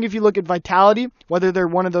 I think if you look at Vitality, whether they're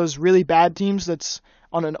one of those really bad teams that's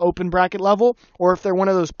on an open bracket level, or if they're one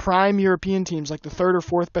of those prime European teams, like the 3rd or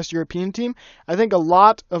 4th best European team, I think a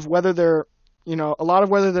lot of whether they're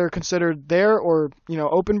considered there or,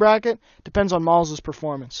 open bracket depends on Malls'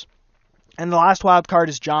 performance. And the last wild card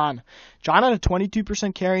is John. John had a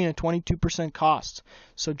 22% carry and a 22% cost.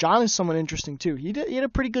 So John is someone interesting too. He had a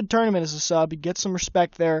pretty good tournament as a sub. He gets some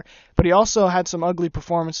respect there, but he also had some ugly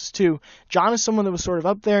performances too. John is someone that was sort of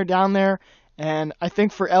up there, down there, And I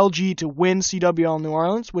think for LG to win CWL New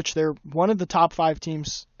Orleans, which they're one of the top 5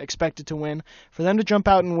 teams expected to win, for them to jump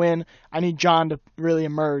out and win, I need John to really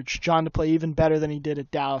emerge, John to play even better than he did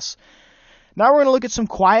at Dallas. Now we're going to look at some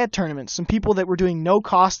quiet tournaments, some people that were doing no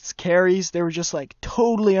costs carries. They were just like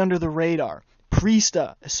totally under the radar.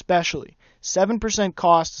 Priesta especially. 7%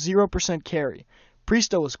 cost, 0% carry.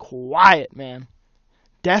 Priesta was quiet, man.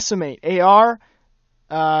 Decimate. AR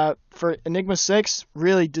for Enigma 6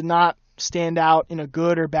 really did not stand out in a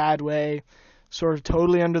good or bad way. Sort of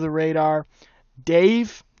totally under the radar.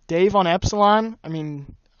 Dave on Epsilon, I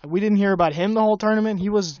mean, we didn't hear about him the whole tournament. He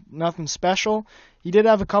was nothing special. He did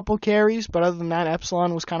have a couple carries, but other than that,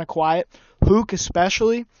 Epsilon was kind of quiet. Hook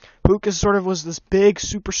especially. Hook was this big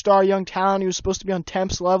superstar young talent. He was supposed to be on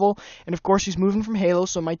Temp's level, and of course he's moving from Halo,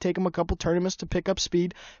 so it might take him a couple tournaments to pick up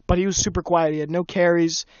speed, but he was super quiet. He had no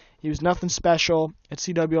carries. He was nothing special at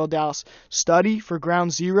CWL Dallas. Study for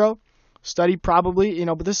Ground Zero. Study probably,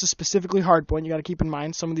 but this is specifically Hardpoint. You got to keep in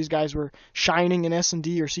mind some of these guys were shining in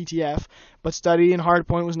S&D or CTF, but Study and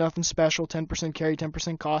Hardpoint was nothing special. 10% carry,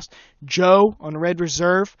 10% cost. Joe on Red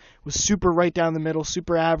Reserve was super right down the middle,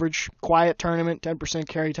 super average, quiet tournament, 10%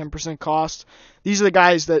 carry, 10% cost. These are the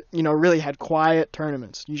guys that really had quiet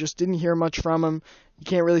tournaments. You just didn't hear much from them. You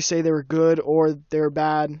can't really say they were good or they were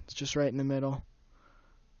bad. It's just right in the middle.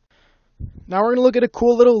 Now we're going to look at a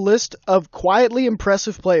cool little list of quietly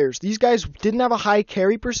impressive players. These guys didn't have a high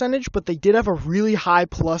carry percentage, but they did have a really high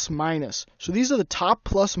plus minus. So these are the top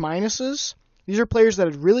plus minuses. These are players that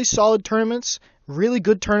had really solid tournaments, really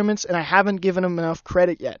good tournaments, and I haven't given them enough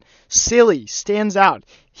credit yet. Silly stands out.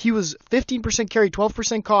 He was 15% carry,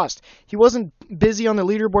 12% cost. He wasn't busy on the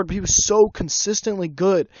leaderboard, but he was so consistently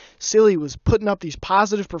good. Silly was putting up these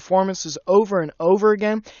positive performances over and over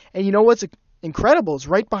again. And you know what's incredible is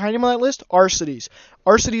right behind him on that list, Arcides.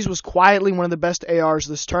 Arcides was quietly one of the best ARs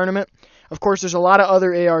this tournament. Of course, there's a lot of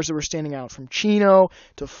other ARs that were standing out, from Chino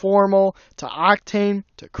to Formal to Octane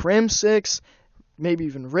to Crim6, maybe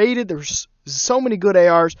even Rated. There's so many good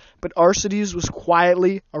ARs, but Arcides was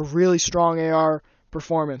quietly a really strong AR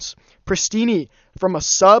performance. Pristini, from a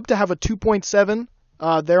sub to have a 2.7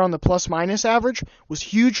 there on the plus minus average, was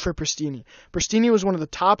huge for Pristini. Pristini was one of the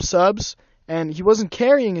top subs. And he wasn't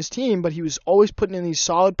carrying his team, but he was always putting in these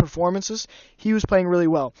solid performances. He was playing really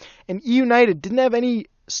well. And E United didn't have any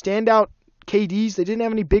standout KDs. They didn't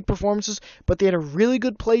have any big performances, but they had a really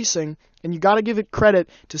good placing. And you got to give it credit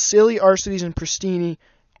to Silly, Arcides, and Pristini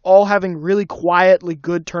all having really quietly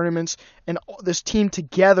good tournaments. And this team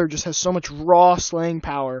together just has so much raw slaying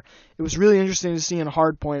power. It was really interesting to see in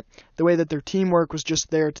Hardpoint the way that their teamwork was just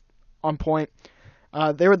there on point.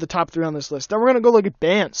 They were the top 3 on this list. Then we're going to go look at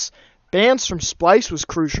Bance. Bance from Splice was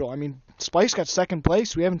crucial. I mean, Splice got second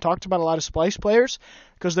place. We haven't talked about a lot of Splice players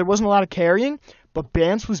because there wasn't a lot of carrying, but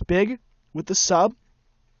Bance was big with the sub.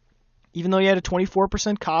 Even though he had a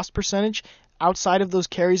 24% cost percentage, outside of those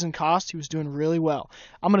carries and costs, he was doing really well.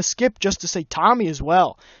 I'm going to skip just to say Tommy as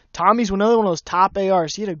well. Tommy's another one of those top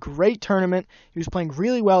ARs. He had a great tournament. He was playing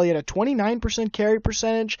really well. He had a 29% carry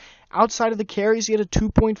percentage. Outside of the carries, he had a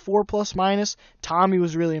 2.4 plus minus. Tommy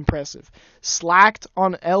was really impressive. Slacked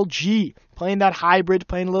on LG, playing that hybrid,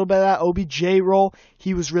 playing a little bit of that OBJ role.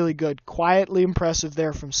 He was really good. Quietly impressive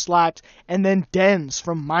there from Slacked. And then Dens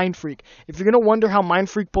from Mindfreak. If you're going to wonder how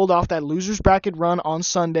Mindfreak pulled off that loser's bracket run on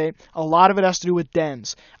Sunday, a lot of it has to do with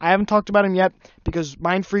Dens. I haven't talked about him yet because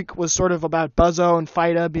Mindfreak was sort of about Buzzo and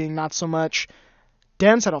Fida being not so much.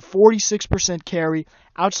 Dens had a 46% carry.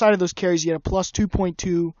 Outside of those carries, he had a plus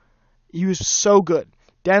 2.2. He was so good.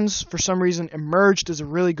 Dens, for some reason, emerged as a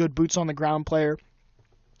really good boots-on-the-ground player.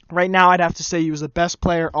 Right now, I'd have to say he was the best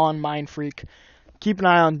player on Mindfreak. Keep an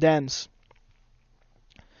eye on Dens.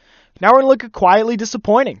 Now we're going to look at quietly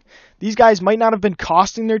disappointing. These guys might not have been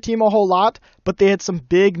costing their team a whole lot, but they had some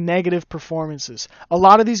big negative performances. A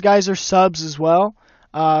lot of these guys are subs as well,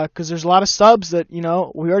 because there's a lot of subs that, we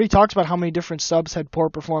already talked about how many different subs had poor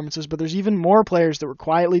performances, but there's even more players that were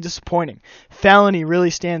quietly disappointing. Felony really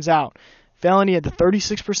stands out. Felony had the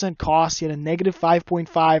 36% cost. He had a negative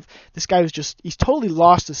 5.5. This guy he's totally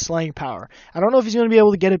lost his slaying power. I don't know if he's going to be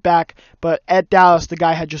able to get it back, but at Dallas, the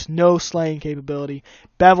guy had just no slaying capability.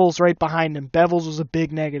 Bevel's right behind him. Bevel's was a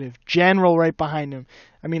big negative. General right behind him.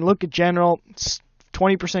 I mean, look at General. It's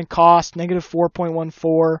 20% cost, negative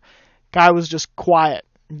 4.14. Guy was just quiet.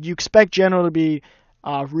 You expect General to be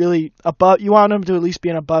really above. You want him to at least be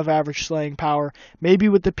an above average slaying power. Maybe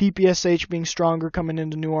with the PPSH being stronger coming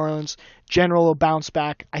into New Orleans, General will bounce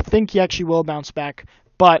back. I think he actually will bounce back,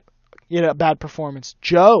 but he had a bad performance.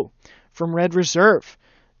 Joe from Red Reserve.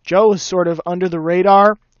 Joe was sort of under the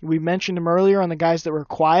radar. We mentioned him earlier on the guys that were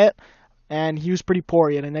quiet. and he was pretty poor.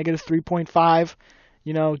 He had a negative 3.5.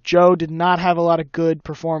 You know, Joe did not have a lot of good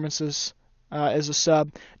performances as a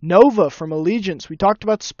sub. Nova from Allegiance. We talked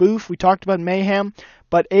about Spoof. We talked about Mayhem.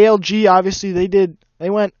 But ALG, obviously, they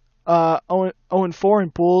went 0-4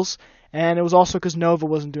 in pools, and it was also because Nova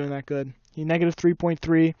wasn't doing that good. He negative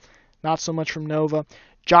 3.3. Not so much from Nova.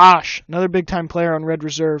 Josh, another big-time player on Red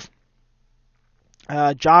Reserve.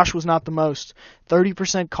 Josh was not the most.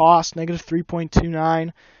 30% cost, negative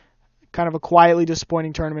 3.29. Kind of a quietly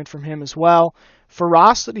disappointing tournament from him as well.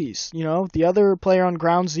 Ferocities, you know, the other player on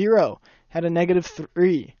Ground Zero, had a negative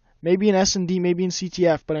 3. Maybe in S&D, maybe in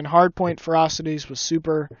CTF, but in Hardpoint, Ferocities was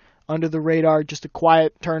super under the radar. Just a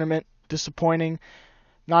quiet tournament, disappointing.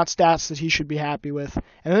 Not stats that he should be happy with.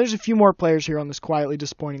 And then there's a few more players here on this quietly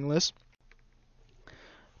disappointing list.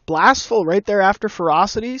 Blastful right there after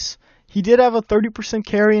Ferocities. He did have a 30%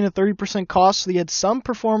 carry and a 30% cost, so he had some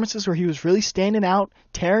performances where he was really standing out,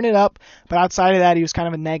 tearing it up, but outside of that, he was kind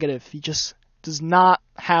of a negative. He just does not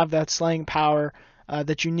have that slaying power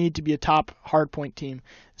that you need to be a top Hardpoint team.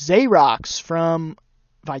 Zayrox from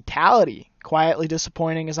Vitality, quietly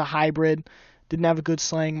disappointing as a hybrid. Didn't have a good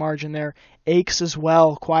slaying margin there. Aches as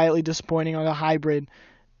well, quietly disappointing on a hybrid.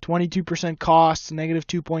 22% cost, negative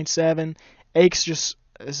 2.7. Aches just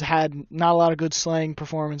has had not a lot of good slaying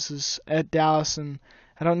performances at Dallas, and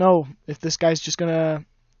I don't know if this guy's just going to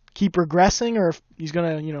keep regressing or if he's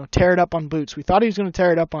going to, tear it up on boots. We thought he was going to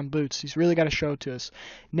tear it up on boots. He's really got to show it to us.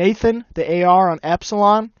 Nathan, the AR on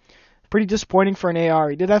Epsilon, pretty disappointing for an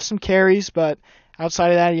AR. He did have some carries, but outside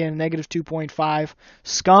of that, he had a negative 2.5.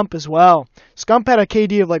 Scump as well. Scump had a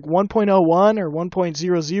KD of like 1.01 or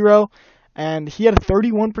 1.00, and he had a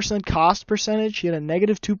 31% cost percentage. He had a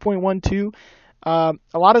negative 2.12. A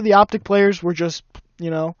lot of the Optic players were just,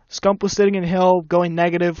 Scump was sitting in hill, going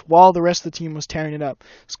negative, while the rest of the team was tearing it up.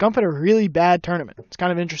 Scump had a really bad tournament. It's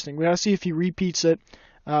kind of interesting. We got to see if he repeats it,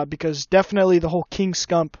 because definitely the whole King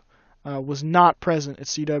Scump was not present at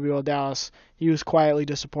CWL Dallas. He was quietly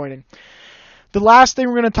disappointing. The last thing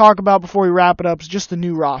we're going to talk about before we wrap it up is just the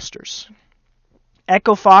new rosters.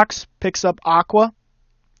 Echo Fox picks up Aqua,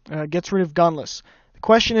 gets rid of Gunless. The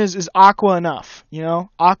question is Aqua enough?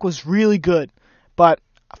 Aqua's really good. But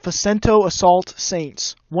Facento Assault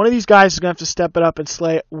Saints. One of these guys is going to have to step it up and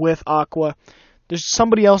slay with Aqua. There's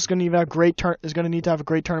somebody else going to need to have a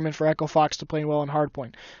great tournament for Echo Fox to play well in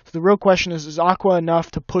Hardpoint. So the real question is Aqua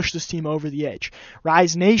enough to push this team over the edge?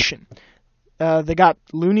 Rise Nation. They got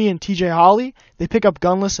Looney and TJ Holly. They pick up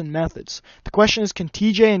Gunless and Methods. The question is, can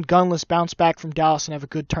TJ and Gunless bounce back from Dallas and have a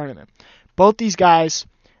good tournament? Both these guys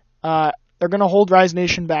they're going to hold Rise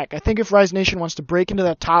Nation back. I think if Rise Nation wants to break into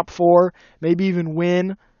that top 4, maybe even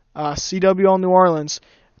win CWL New Orleans,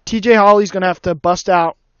 TJ Holly's going to have to bust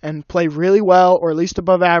out and play really well, or at least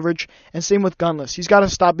above average, and same with Gunless. He's got to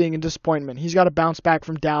stop being a disappointment. He's got to bounce back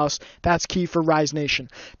from Dallas. That's key for Rise Nation.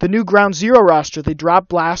 The new Ground Zero roster, they drop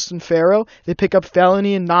Blast and Pharaoh. They pick up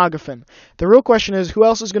Felony and Nagafin. The real question is, who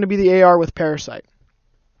else is going to be the AR with Parasite?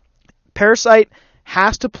 Parasite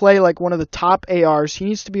has to play like one of the top ARs. He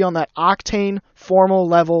needs to be on that octane formal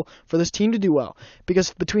level for this team to do well.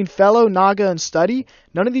 Because between Fellow, Naga, and Study,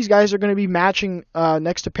 none of these guys are going to be matching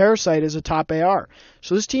next to Parasite as a top AR.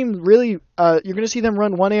 So this team really, you're going to see them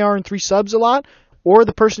run 1 AR and 3 subs a lot, or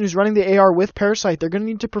the person who's running the AR with Parasite, they're going to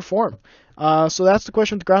need to perform. So that's the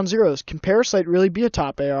question with Ground Zeroes. Can Parasite really be a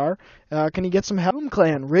top AR? Can he get some help?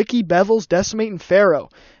 Clan, Ricky, Bevels, Decimate, and Pharaoh.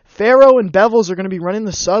 Pharaoh and Bevels are going to be running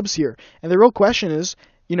the subs here. And the real question is,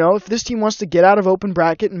 if this team wants to get out of open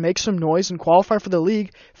bracket and make some noise and qualify for the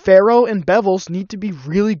league, Pharaoh and Bevels need to be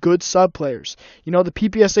really good sub players. The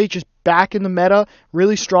PPSH is back in the meta,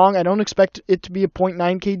 really strong. I don't expect it to be a 0.9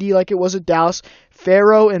 KD like it was at Dallas.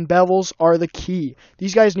 Pharaoh and Bevels are the key.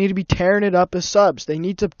 These guys need to be tearing it up as subs. They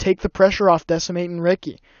need to take the pressure off Decimate and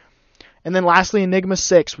Ricky. And then lastly, Enigma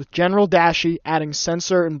 6 with General Dashy adding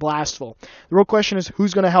Sensor and Blastful. The real question is,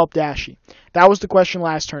 who's going to help Dashy? That was the question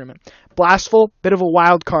last tournament. Blastful, bit of a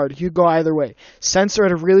wild card. He could go either way. Sensor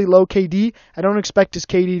at a really low KD. I don't expect his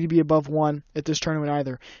KD to be above 1 at this tournament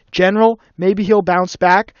either. General, maybe he'll bounce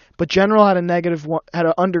back, but General had a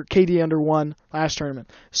KD under 1 last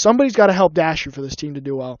tournament. Somebody's got to help Dashy for this team to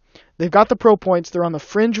do well. They've got the pro points. They're on the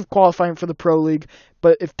fringe of qualifying for the Pro League.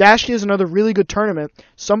 But if Dashy has another really good tournament,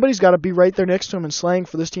 somebody's got to be right there next to him and slaying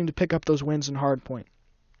for this team to pick up those wins in Hardpoint.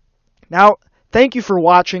 Now, thank you for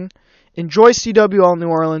watching. Enjoy CWL New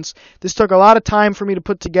Orleans. This took a lot of time for me to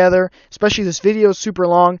put together, especially this video is super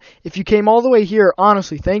long. If you came all the way here,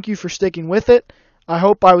 honestly, thank you for sticking with it. I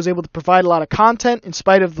hope I was able to provide a lot of content in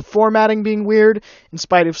spite of the formatting being weird, in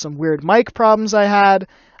spite of some weird mic problems I had.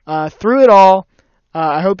 Through it all,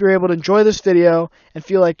 I hope you're able to enjoy this video and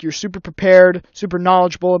feel like you're super prepared, super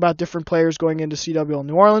knowledgeable about different players going into CWL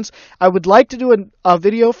New Orleans. I would like to do a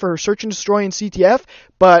video for Search and Destroy in CTF,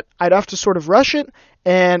 but I'd have to sort of rush it,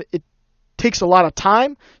 and it takes a lot of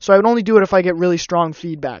time, so I would only do it if I get really strong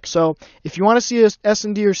feedback. So if you want to see a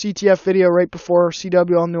S&D or CTF video right before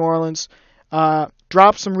CWL New Orleans,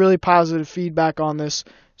 drop some really positive feedback on this,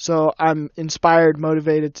 so I'm inspired,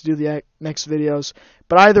 motivated to do the next videos.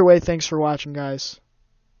 But either way, thanks for watching, guys.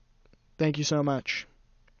 Thank you so much.